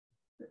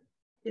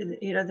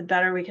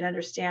better we can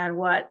understand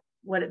what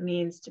it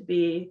means to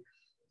be,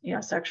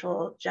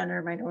 sexual,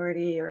 gender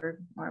minority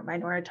or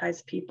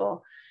minoritized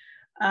people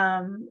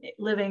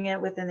living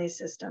it within these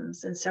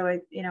systems. And so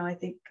I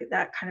think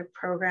that kind of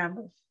program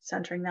of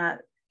centering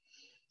that,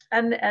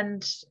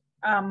 and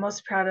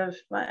most proud of,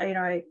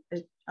 I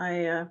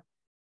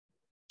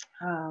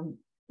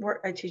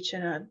teach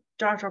in a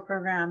doctoral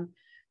program,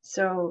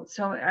 so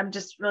I'm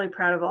just really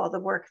proud of all the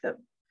work that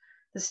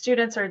the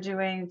students are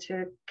doing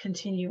to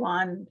continue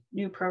on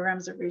new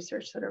programs of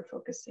research that are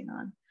focusing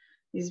on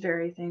these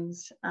very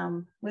things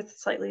with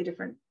slightly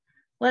different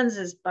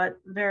lenses, but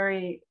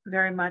very,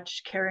 very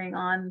much carrying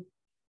on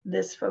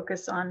this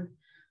focus on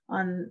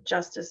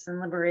justice and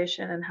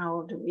liberation, and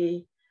how do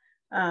we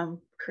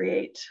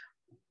create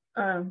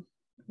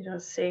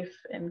safe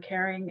and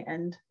caring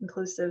and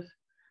inclusive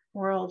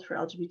world for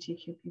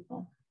LGBTQ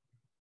people.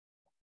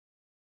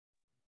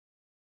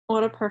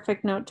 What a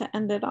perfect note to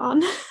end it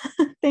on.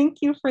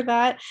 Thank you for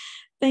that.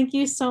 Thank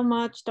you so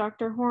much,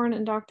 Dr. Horne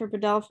and Dr.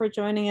 Biddell, for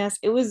joining us.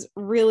 It was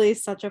really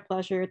such a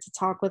pleasure to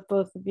talk with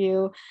both of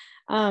you.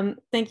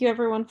 Thank you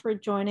everyone for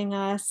joining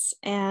us.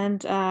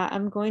 And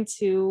I'm going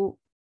to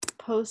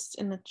post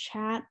in the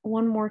chat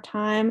one more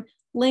time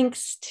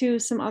links to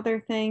some other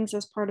things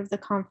as part of the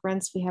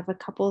conference. We have a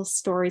couple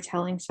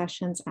storytelling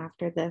sessions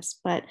after this,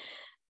 but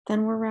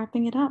then we're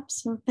wrapping it up.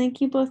 So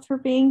thank you both for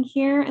being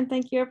here, and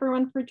thank you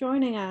everyone for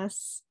joining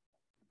us.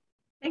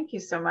 Thank you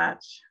so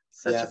much.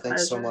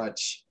 Thanks so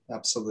much.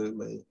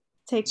 Absolutely.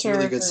 Take care. It's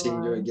really good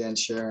seeing you again,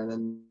 Sharon,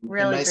 and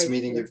really nice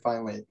meeting you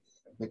finally,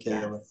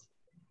 Michaela. Yes.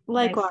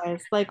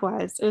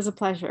 Likewise. It was a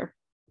pleasure.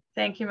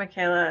 Thank you,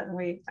 Michaela.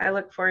 And I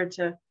look forward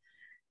to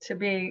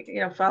being,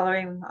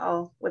 following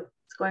all what's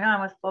going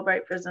on with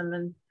Fulbright Prism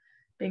and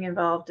being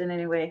involved in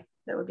any way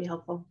that would be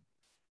helpful.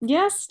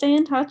 Yes, stay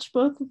in touch,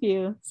 both of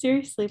you.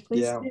 Seriously,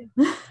 please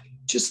do.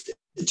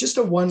 Just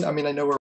a one, I know we're